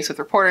discussing the case with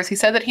reporters, he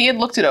said that he had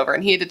looked it over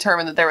and he had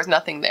determined that there was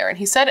nothing there. And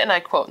he said, and I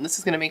quote, and this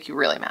is going to make you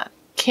really mad,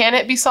 "Can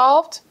it be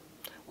solved?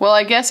 Well,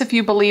 I guess if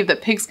you believe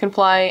that pigs can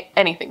fly,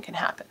 anything can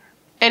happen."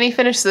 And he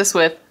finished this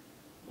with,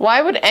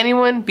 "Why would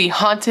anyone be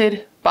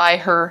haunted by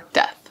her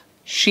death?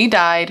 She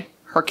died,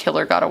 her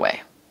killer got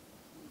away."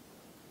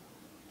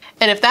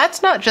 And if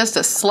that's not just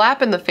a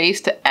slap in the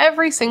face to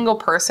every single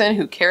person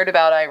who cared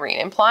about Irene,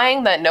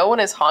 implying that no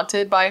one is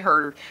haunted by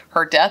her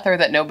death or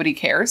that nobody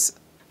cares.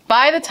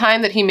 By the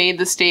time that he made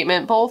this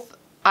statement, both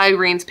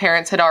Irene's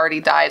parents had already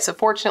died, so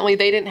fortunately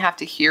they didn't have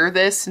to hear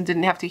this and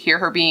didn't have to hear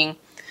her being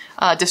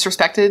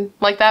disrespected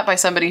like that by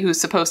somebody who's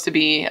supposed to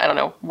be, I don't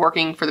know,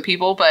 working for the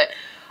people, but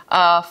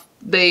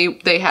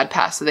they had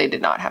passed, so they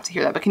did not have to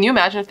hear that. But can you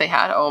imagine if they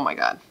had? Oh my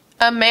God.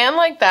 A man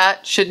like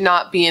that should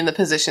not be in the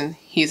position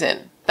he's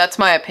in. That's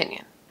my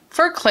opinion.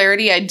 For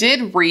clarity, I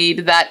did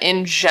read that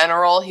in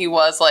general, he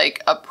was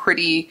like a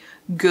pretty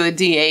good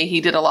DA.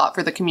 He did a lot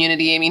for the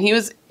community. I mean, he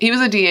was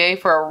a DA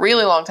for a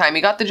really long time.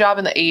 He got the job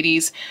in the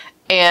 80s,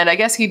 and I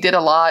guess he did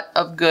a lot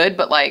of good,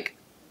 but like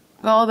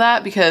all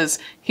that because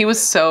he was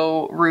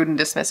so rude and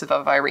dismissive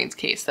of Irene's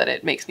case that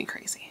it makes me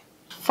crazy.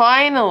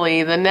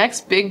 Finally, the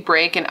next big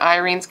break in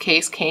Irene's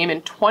case came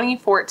in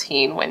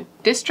 2014 when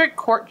District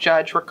Court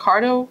Judge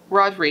Ricardo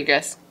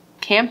Rodriguez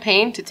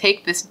campaigned to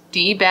take this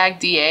D-bag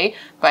DA,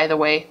 by the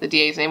way, the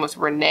DA's name was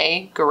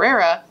Rene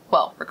Guerrera.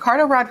 Well,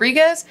 Ricardo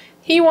Rodriguez,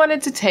 he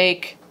wanted to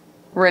take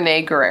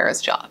Rene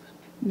Guerrera's job.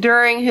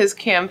 During his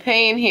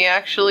campaign, he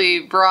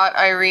actually brought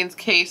Irene's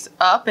case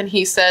up, and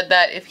he said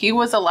that if he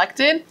was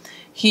elected,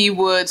 he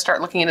would start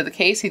looking into the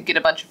case, he'd get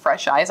a bunch of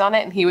fresh eyes on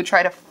it, and he would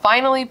try to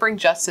finally bring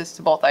justice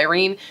to both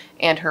Irene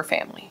and her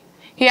family.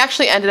 He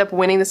actually ended up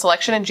winning this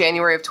election in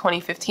January of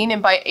 2015,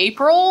 and by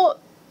April,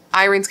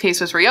 Irene's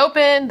case was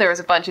reopened. There was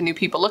a bunch of new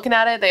people looking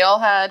at it. They all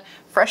had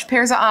fresh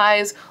pairs of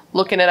eyes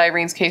looking at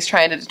Irene's case,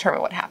 trying to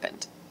determine what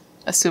happened,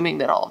 assuming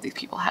that all of these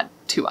people had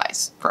 2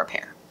 eyes for a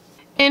pair.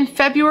 In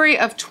February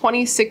of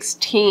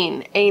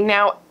 2016, a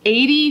now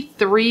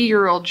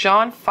 83-year-old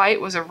John Fite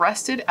was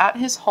arrested at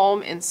his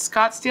home in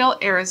Scottsdale,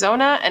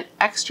 Arizona, and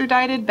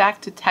extradited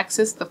back to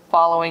Texas the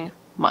following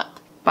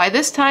month. By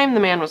this time, the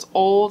man was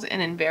old and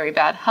in very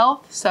bad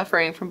health,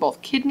 suffering from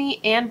both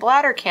kidney and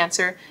bladder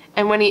cancer,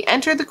 and when he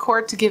entered the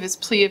court to give his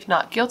plea of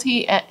not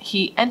guilty,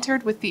 he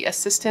entered with the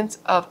assistance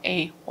of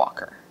a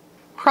walker.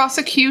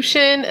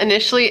 Prosecution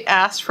initially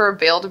asked for a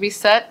bail to be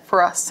set for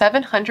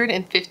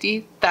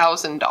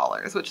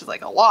 $750,000, which is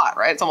like a lot,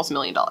 right? It's almost $1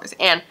 million.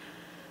 And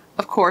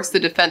of course, the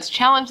defense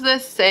challenged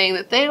this, saying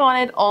that they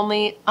wanted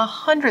only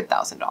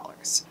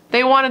 $100,000.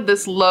 They wanted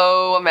this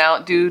low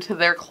amount due to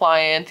their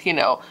client, you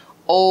know,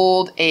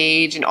 old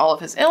age and all of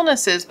his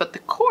illnesses, but the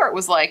court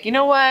was like, you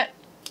know what?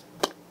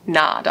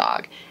 Nah,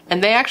 dog.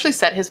 And they actually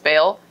set his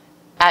bail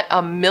at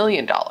 $1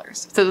 million.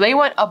 So they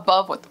went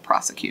above what the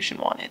prosecution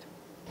wanted.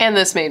 And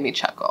this made me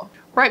chuckle.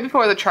 Right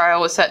before the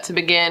trial was set to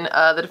begin,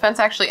 the defense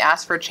actually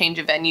asked for a change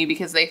of venue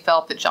because they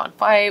felt that John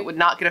Fite would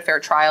not get a fair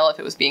trial if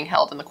it was being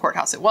held in the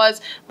courthouse it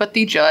was, but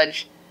the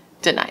judge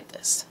denied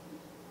this.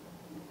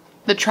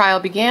 The trial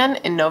began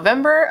in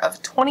November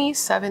of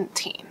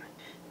 2017.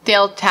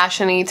 Dale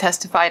Tashany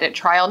testified at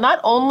trial,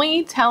 not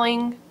only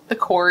telling the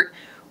court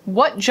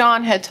what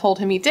John had told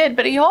him he did,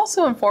 but he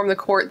also informed the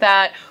court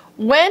that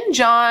when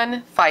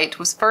John Fite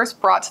was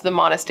first brought to the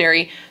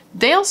monastery,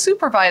 Dale's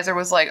supervisor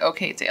was like,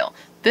 okay, Dale,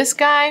 this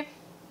guy,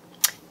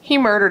 he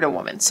murdered a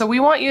woman, so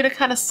we want you to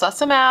kind of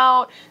suss him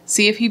out,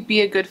 see if he'd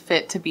be a good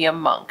fit to be a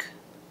monk.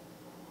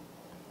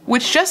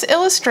 Which just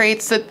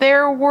illustrates that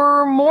there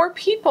were more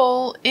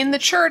people in the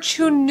church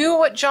who knew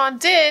what John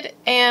did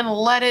and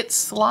let it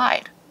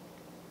slide.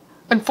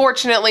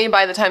 Unfortunately,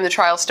 by the time the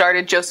trial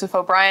started, Joseph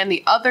O'Brien,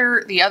 the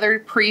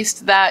other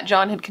priest that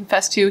John had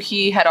confessed to,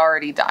 he had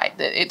already died.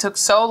 It took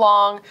so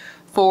long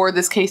for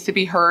this case to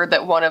be heard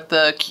that one of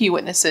the key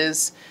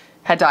witnesses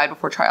had died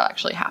before trial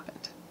actually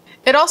happened.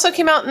 It also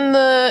came out in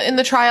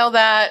the trial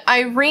that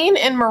Irene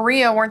and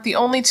Maria weren't the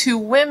only 2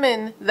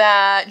 women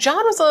that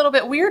John was a little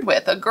bit weird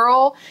with. A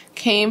girl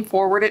came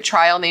forward at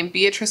trial named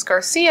Beatrice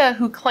Garcia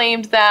who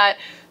claimed that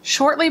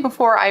shortly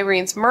before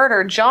Irene's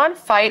murder, John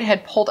Fite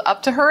had pulled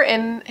up to her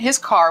in his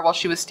car while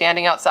she was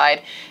standing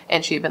outside,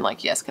 and she had been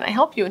like, yes, can I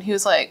help you? And he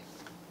was like,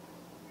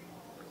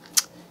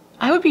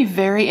 I would be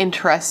very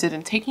interested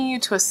in taking you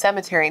to a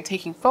cemetery and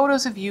taking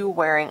photos of you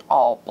wearing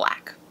all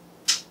black.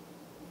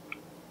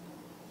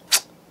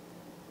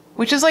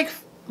 Which is like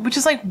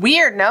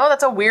weird, no?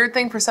 That's a weird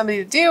thing for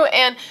somebody to do.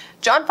 And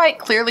John Fite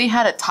clearly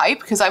had a type,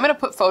 because I'm going to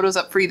put photos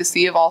up for you to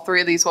see of all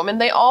 3 of these women.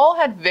 They all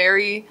had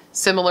very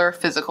similar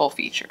physical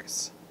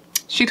features.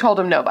 She told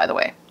him no, by the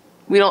way.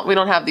 We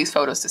don't have these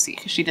photos to see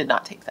because she did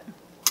not take them.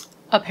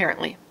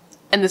 Apparently.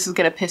 And this is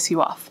going to piss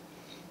you off.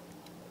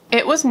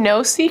 It was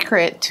no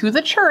secret to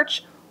the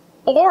church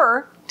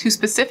or to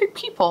specific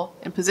people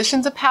in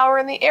positions of power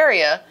in the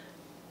area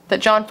that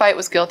John Fite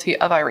was guilty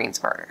of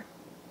Irene's murder.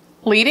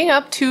 Leading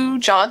up to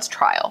John's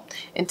trial,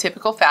 in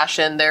typical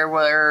fashion, there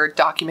were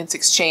documents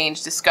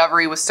exchanged,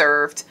 discovery was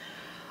served.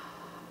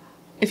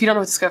 If you don't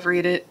know what discovery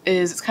it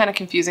is, it's kind of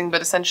confusing,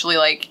 but essentially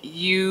like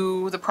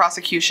the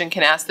prosecution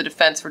can ask the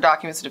defense for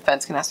documents, the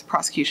defense can ask the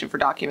prosecution for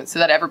documents so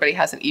that everybody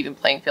has an even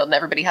playing field and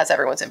everybody has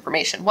everyone's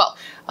information. Well,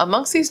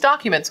 amongst these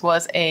documents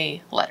was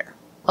a letter.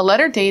 A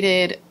letter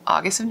dated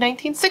August of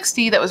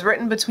 1960 that was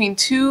written between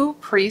 2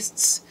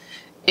 priests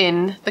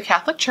in the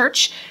Catholic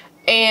Church,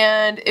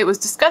 and it was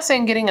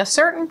discussing getting a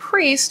certain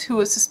priest who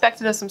was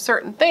suspected of some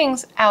certain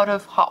things out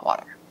of hot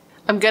water.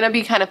 I'm going to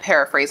be kind of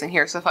paraphrasing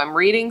here, so if I'm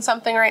reading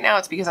something right now,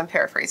 it's because I'm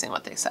paraphrasing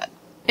what they said.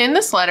 In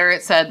this letter,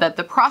 it said that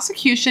the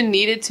prosecution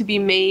needed to be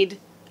made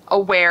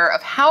aware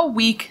of how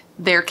weak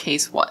their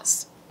case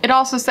was. It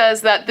also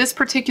says that this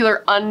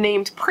particular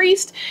unnamed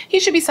priest, he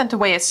should be sent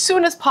away as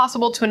soon as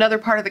possible to another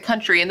part of the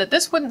country, and that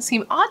this wouldn't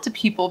seem odd to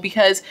people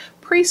because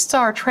priests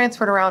are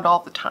transferred around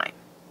all the time.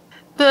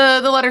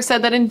 The letter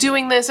said that in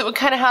doing this, it would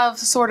kind of have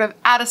sort of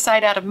out of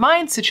sight, out of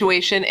mind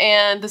situation,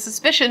 and the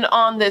suspicion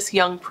on this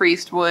young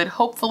priest would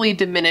hopefully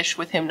diminish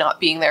with him not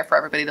being there for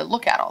everybody to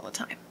look at all the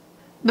time.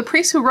 The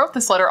priest who wrote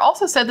this letter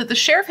also said that the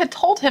sheriff had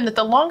told him that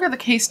the longer the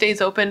case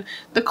stays open,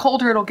 the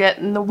colder it'll get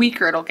and the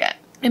weaker it'll get.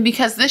 And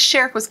because this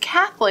sheriff was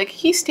Catholic,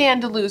 he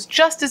stand to lose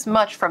just as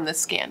much from this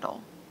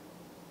scandal.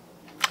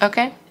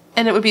 Okay?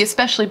 And it would be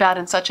especially bad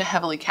in such a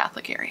heavily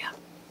Catholic area.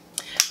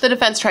 The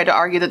defense tried to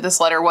argue that this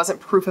letter wasn't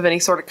proof of any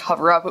sort of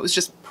cover-up. It was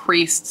just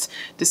priests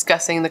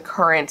discussing the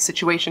current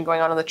situation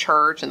going on in the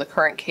church and the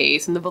current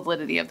case and the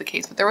validity of the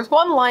case. But there was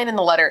one line in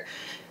the letter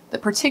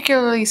that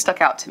particularly stuck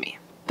out to me.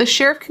 The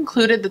sheriff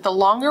concluded that the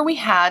longer we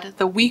had,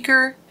 the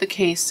weaker the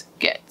case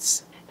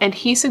gets, and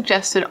he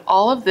suggested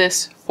all of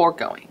this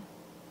foregoing.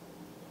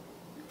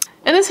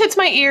 And this hits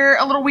my ear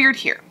a little weird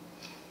here,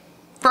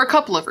 for a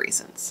couple of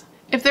reasons.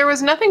 If there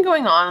was nothing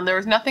going on and there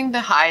was nothing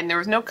to hide and there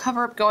was no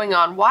cover-up going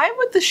on, why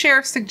would the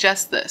sheriff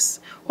suggest this?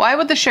 Why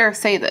would the sheriff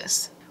say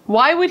this?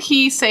 Why would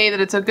he say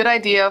that it's a good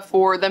idea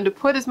for them to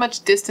put as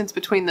much distance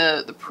between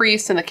the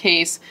priest and the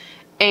case,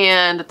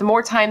 and the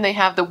more time they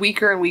have, the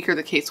weaker and weaker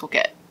the case will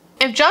get?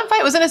 If John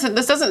Fight was innocent,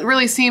 this doesn't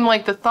really seem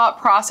like the thought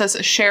process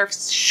a sheriff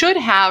should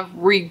have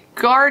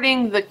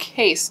regarding the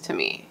case to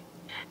me.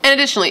 And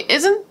additionally,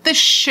 isn't the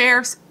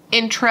sheriff's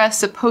interest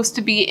supposed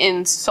to be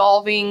in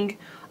solving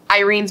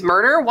Irene's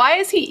murder? Why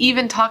is he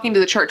even talking to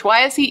the church?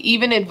 Why is he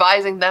even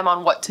advising them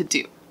on what to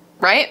do,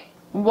 right?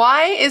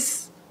 Why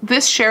is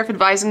this sheriff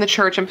advising the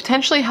church and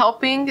potentially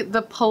helping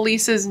the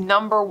police's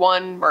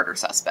 #1 murder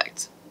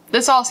suspect?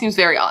 This all seems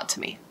very odd to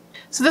me.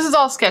 So this is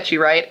all sketchy,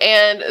 right?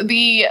 And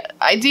the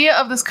idea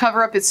of this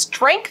cover-up is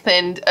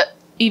strengthened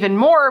even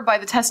more by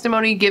the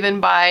testimony given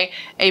by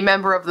a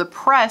member of the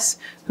press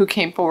who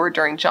came forward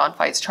during John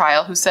Fight's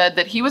trial, who said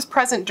that he was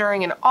present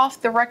during an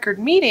off-the-record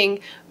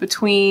meeting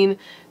between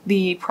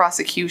the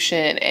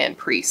prosecution and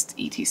priest,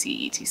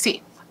 etc.,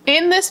 etc.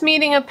 In this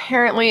meeting,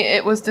 apparently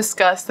it was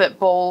discussed that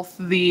both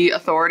the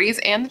authorities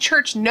and the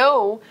church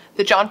know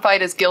that John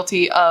Fight is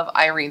guilty of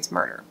Irene's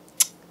murder.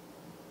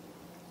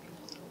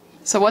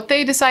 So what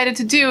they decided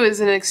to do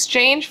is, in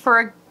exchange for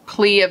a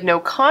plea of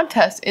no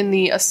contest in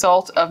the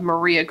assault of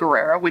Maria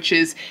Guerrera, which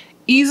is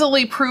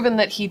easily proven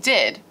that he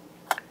did,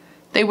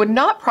 they would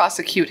not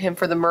prosecute him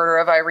for the murder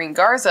of Irene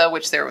Garza,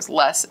 which there was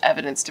less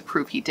evidence to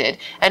prove he did,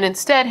 and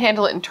instead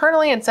handle it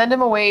internally and send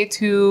him away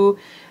to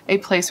a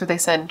place where they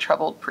send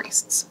troubled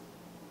priests.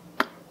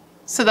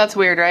 So that's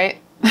weird, right?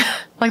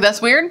 Like,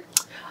 that's weird?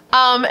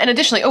 And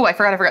additionally, oh, I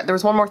forgot, there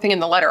was one more thing in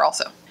the letter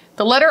also.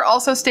 The letter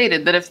also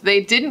stated that if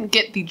they didn't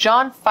get the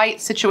John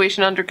Fight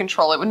situation under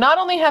control, it would not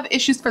only have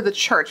issues for the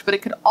church, but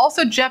it could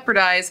also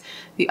jeopardize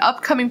the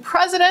upcoming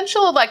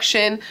presidential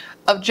election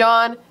of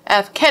John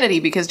F. Kennedy,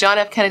 because John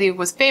F. Kennedy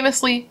was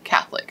famously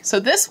Catholic. So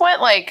this went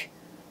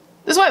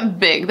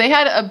big. They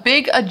had a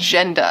big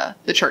agenda,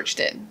 the church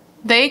did.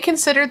 They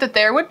considered that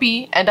there would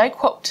be, and I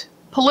quote,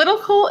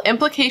 political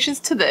implications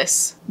to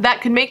this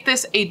that could make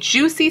this a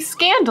juicy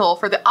scandal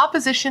for the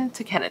opposition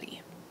to Kennedy.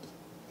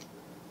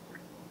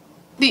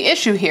 The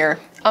issue here,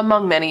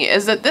 among many,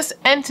 is that this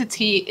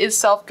entity is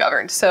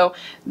self-governed, so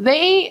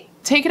they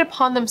take it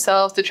upon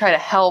themselves to try to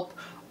help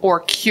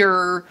or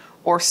cure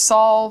or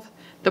solve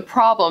the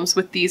problems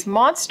with these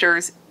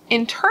monsters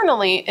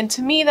internally, and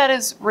to me that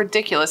is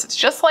ridiculous. It's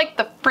just like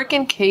the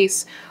freaking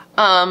case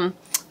of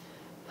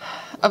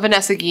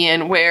Vanessa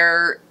Guillen,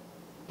 where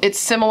it's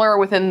similar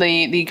within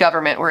the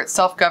government, where it's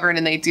self-governed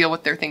and they deal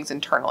with their things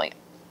internally.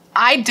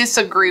 I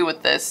disagree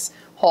with this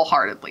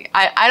wholeheartedly.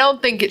 I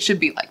don't think it should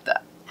be like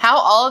that. How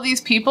all of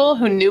these people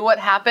who knew what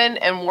happened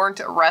and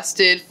weren't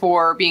arrested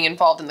for being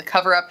involved in the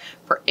cover-up,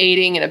 for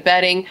aiding and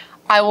abetting,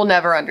 I will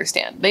never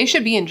understand. They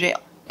should be in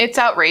jail. It's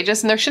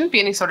outrageous, and there shouldn't be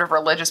any sort of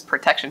religious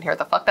protection here.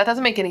 The fuck? That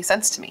doesn't make any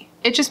sense to me.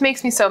 It just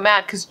makes me so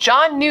mad, because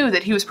John knew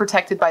that he was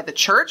protected by the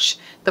church,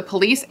 the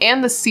police,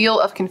 and the seal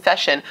of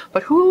confession,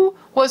 but who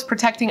was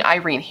protecting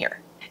Irene here?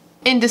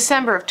 In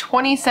December of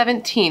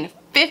 2017,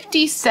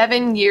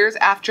 57 years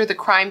after the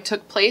crime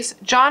took place,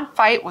 John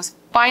Fight was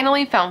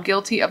finally found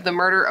guilty of the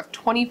murder of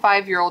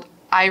 25-year-old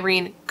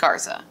Irene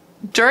Garza.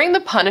 During the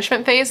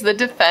punishment phase, the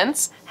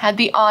defense had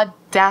the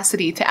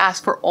audacity to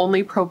ask for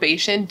only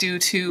probation due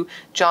to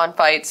John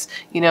Fight's,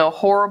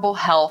 horrible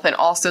health, and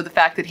also the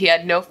fact that he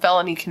had no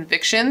felony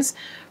convictions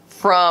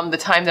from the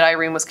time that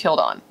Irene was killed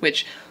on,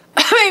 which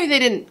maybe they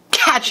didn't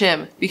catch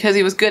him because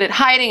he was good at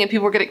hiding and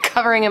people were good at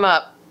covering him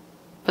up,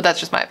 but that's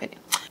just my opinion.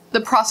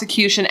 The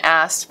prosecution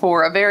asked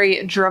for a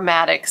very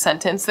dramatic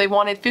sentence. They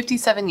wanted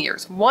 57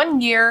 years,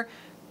 1 year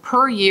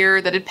per year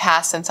that had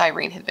passed since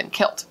Irene had been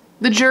killed.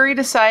 The jury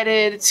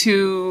decided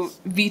to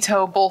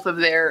veto both of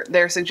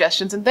their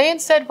suggestions, and they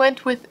instead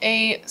went with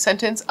a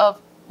sentence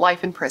of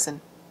life in prison.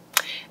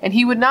 And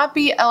he would not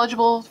be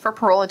eligible for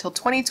parole until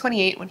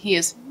 2028, when he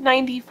is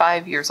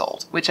 95 years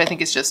old, which I think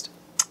is just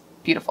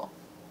beautiful.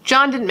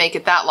 John didn't make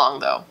it that long,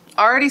 though.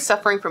 Already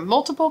suffering from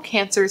multiple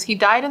cancers, he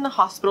died in the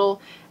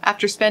hospital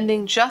after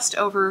spending just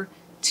over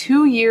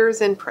 2 years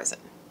in prison.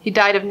 He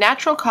died of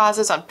natural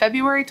causes on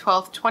February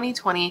 12th,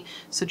 2020,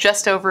 so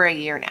just over a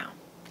year now.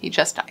 He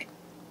just died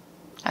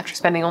after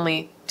spending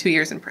only 2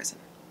 years in prison.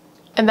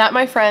 And that,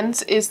 my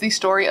friends, is the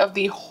story of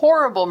the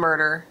horrible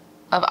murder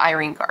of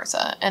Irene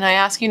Garza. And I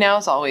ask you now,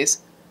 as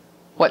always,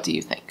 what do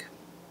you think?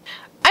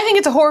 I think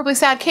it's a horribly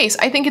sad case.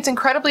 I think it's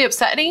incredibly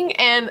upsetting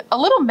and a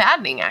little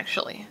maddening,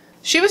 actually.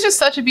 She was just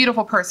such a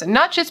beautiful person,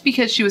 not just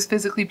because she was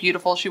physically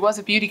beautiful, she was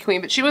a beauty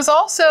queen, but she was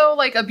also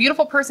like a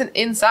beautiful person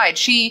inside.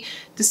 She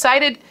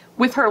decided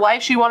with her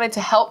life she wanted to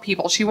help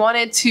people. She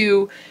wanted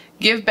to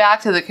give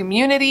back to the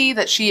community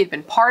that she had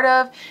been part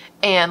of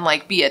and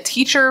like be a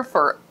teacher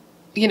for,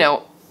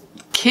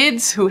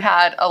 kids who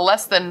had a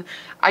less than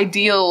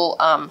ideal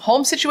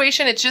home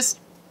situation. It's just,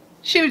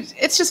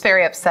 it's just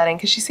very upsetting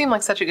because she seemed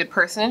like such a good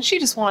person and she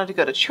just wanted to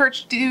go to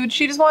church, dude.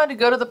 She just wanted to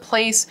go to the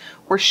place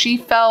where she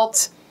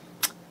felt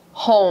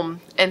home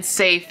and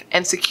safe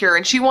and secure,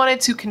 and she wanted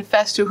to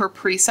confess to her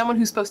priest, someone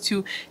who's supposed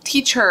to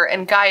teach her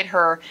and guide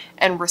her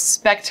and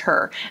respect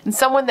her, and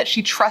someone that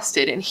she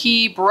trusted, and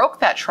he broke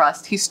that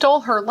trust. He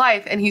stole her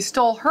life, and he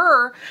stole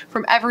her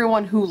from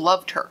everyone who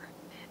loved her.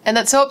 And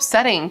that's so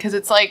upsetting because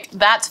it's like,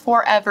 that's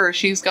forever.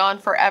 She's gone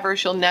forever.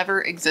 She'll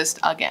never exist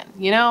again,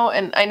 you know?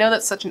 And I know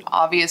that's such an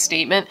obvious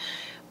statement,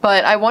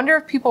 but I wonder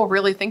if people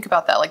really think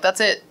about that. Like,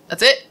 that's it.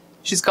 That's it.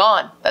 She's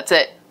gone. That's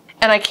it.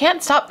 And I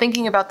can't stop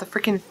thinking about the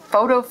freaking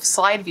photo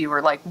slide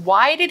viewer. Like,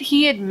 why did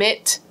he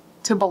admit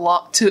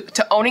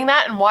to owning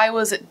that, and why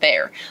was it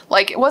there?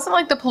 Like, it wasn't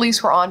like the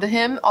police were onto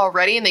him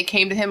already and they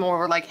came to him and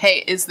were like,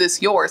 hey, is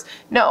this yours?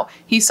 No,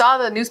 he saw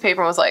the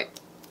newspaper and was like,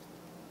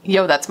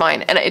 yo, that's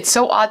mine. And it's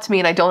so odd to me,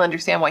 and I don't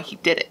understand why he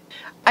did it.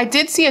 I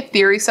did see a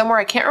theory somewhere,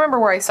 I can't remember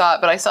where I saw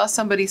it, but I saw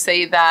somebody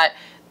say that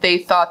they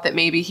thought that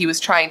maybe he was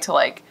trying to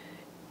like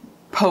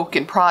poke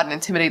and prod and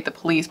intimidate the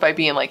police by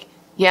being like,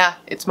 yeah,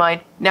 it's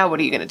mine. Now what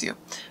are you gonna do?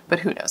 But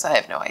who knows? I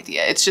have no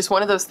idea. It's just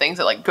one of those things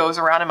that like goes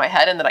around in my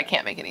head and that I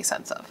can't make any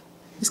sense of.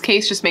 This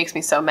case just makes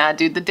me so mad,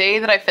 dude. The day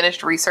that I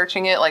finished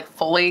researching it, like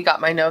fully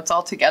got my notes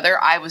all together,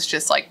 I was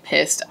just like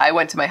pissed. I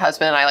went to my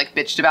husband and I like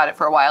bitched about it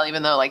for a while,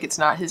 even though like it's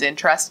not his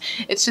interest.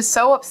 It's just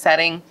so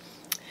upsetting.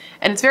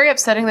 And it's very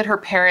upsetting that her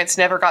parents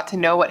never got to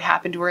know what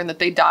happened to her and that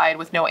they died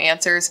with no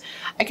answers.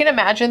 I can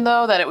imagine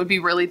though that it would be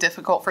really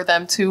difficult for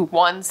them to,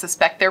 one,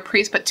 suspect their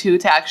priest, but two,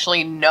 to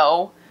actually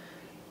know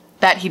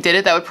that he did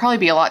it. That would probably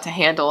be a lot to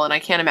handle, and I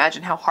can't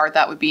imagine how hard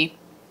that would be.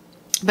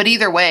 But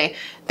either way,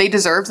 they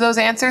deserved those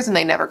answers and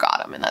they never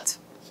got them, and that's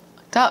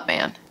fucked up,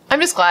 man. I'm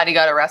just glad he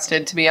got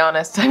arrested, to be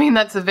honest. I mean,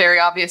 that's a very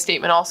obvious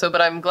statement also, but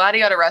I'm glad he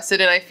got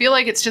arrested, and I feel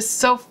like it's just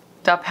so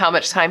fucked up how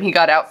much time he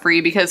got out free,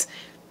 because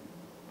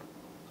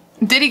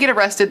did he get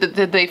arrested?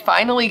 Did they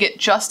finally get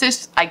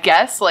justice? I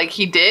guess, like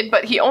he did,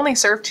 but he only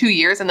served 2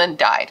 years and then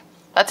died.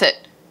 That's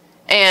it.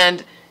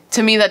 And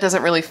to me, that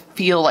doesn't really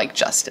feel like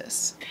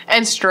justice.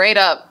 And straight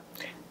up,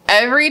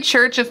 every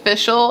church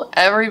official,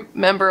 every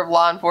member of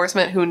law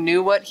enforcement who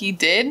knew what he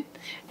did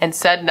and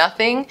said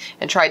nothing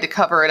and tried to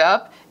cover it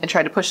up and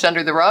tried to push it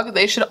under the rug,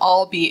 they should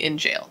all be in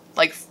jail.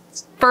 Like,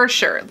 for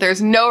sure.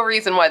 There's no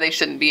reason why they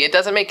shouldn't be. It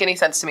doesn't make any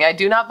sense to me. I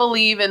do not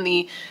believe in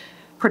the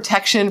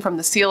protection from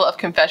the seal of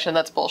confession.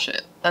 That's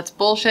bullshit. That's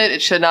bullshit.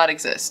 It should not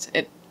exist.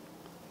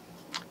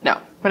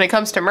 No. When it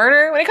comes to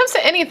murder, when it comes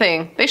to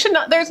anything, they should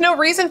not, there's no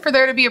reason for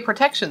there to be a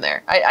protection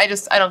there. I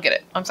don't get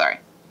it. I'm sorry.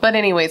 But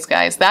anyways,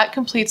 guys, that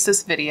completes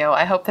this video.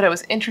 I hope that it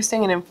was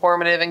interesting and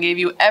informative and gave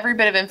you every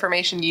bit of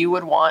information you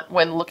would want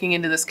when looking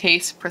into this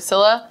case.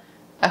 Priscilla,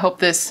 I hope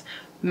this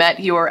met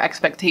your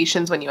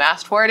expectations when you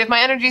asked for it. If my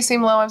energy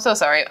seemed low, I'm so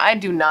sorry. I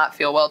do not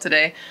feel well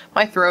today.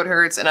 My throat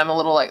hurts and I'm a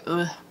little like,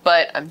 ugh,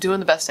 but I'm doing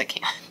the best I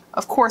can.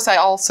 Of course, I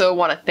also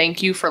want to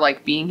thank you for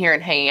like being here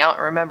and hanging out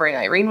and remembering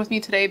Irene with me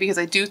today, because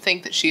I do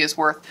think that she is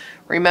worth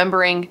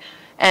remembering.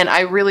 And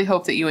I really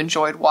hope that you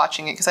enjoyed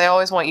watching it, because I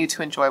always want you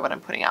to enjoy what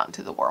I'm putting out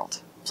into the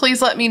world.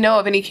 Please let me know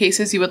of any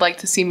cases you would like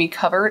to see me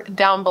cover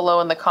down below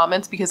in the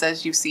comments, because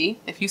as you see,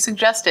 if you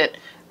suggest it,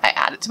 I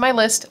add it to my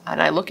list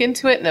and I look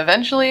into it, and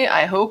eventually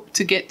I hope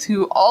to get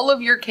to all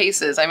of your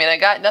cases. I mean, I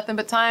got nothing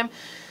but time,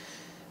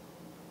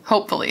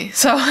 hopefully.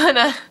 So,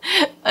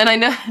 and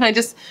I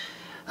just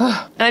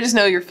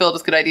know you're filled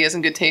with good ideas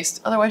and good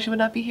taste. Otherwise you would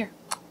not be here.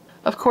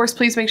 Of course,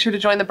 please make sure to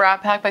join the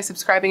Brat Pack by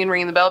subscribing and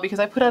ringing the bell, because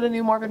I put out a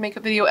new Morbid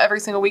makeup video every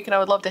single week and I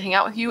would love to hang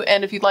out with you.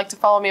 And if you'd like to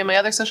follow me on my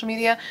other social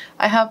media,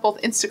 I have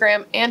both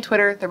Instagram and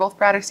Twitter. They're both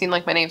BRATTERSTEIN,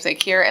 like my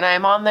namesake here, and I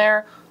am on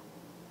there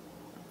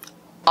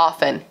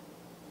often.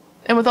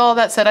 And with all of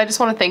that said, I just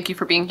want to thank you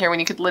for being here when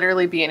you could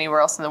literally be anywhere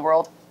else in the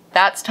world.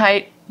 That's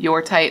tight,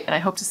 you're tight, and I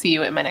hope to see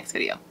you in my next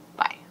video.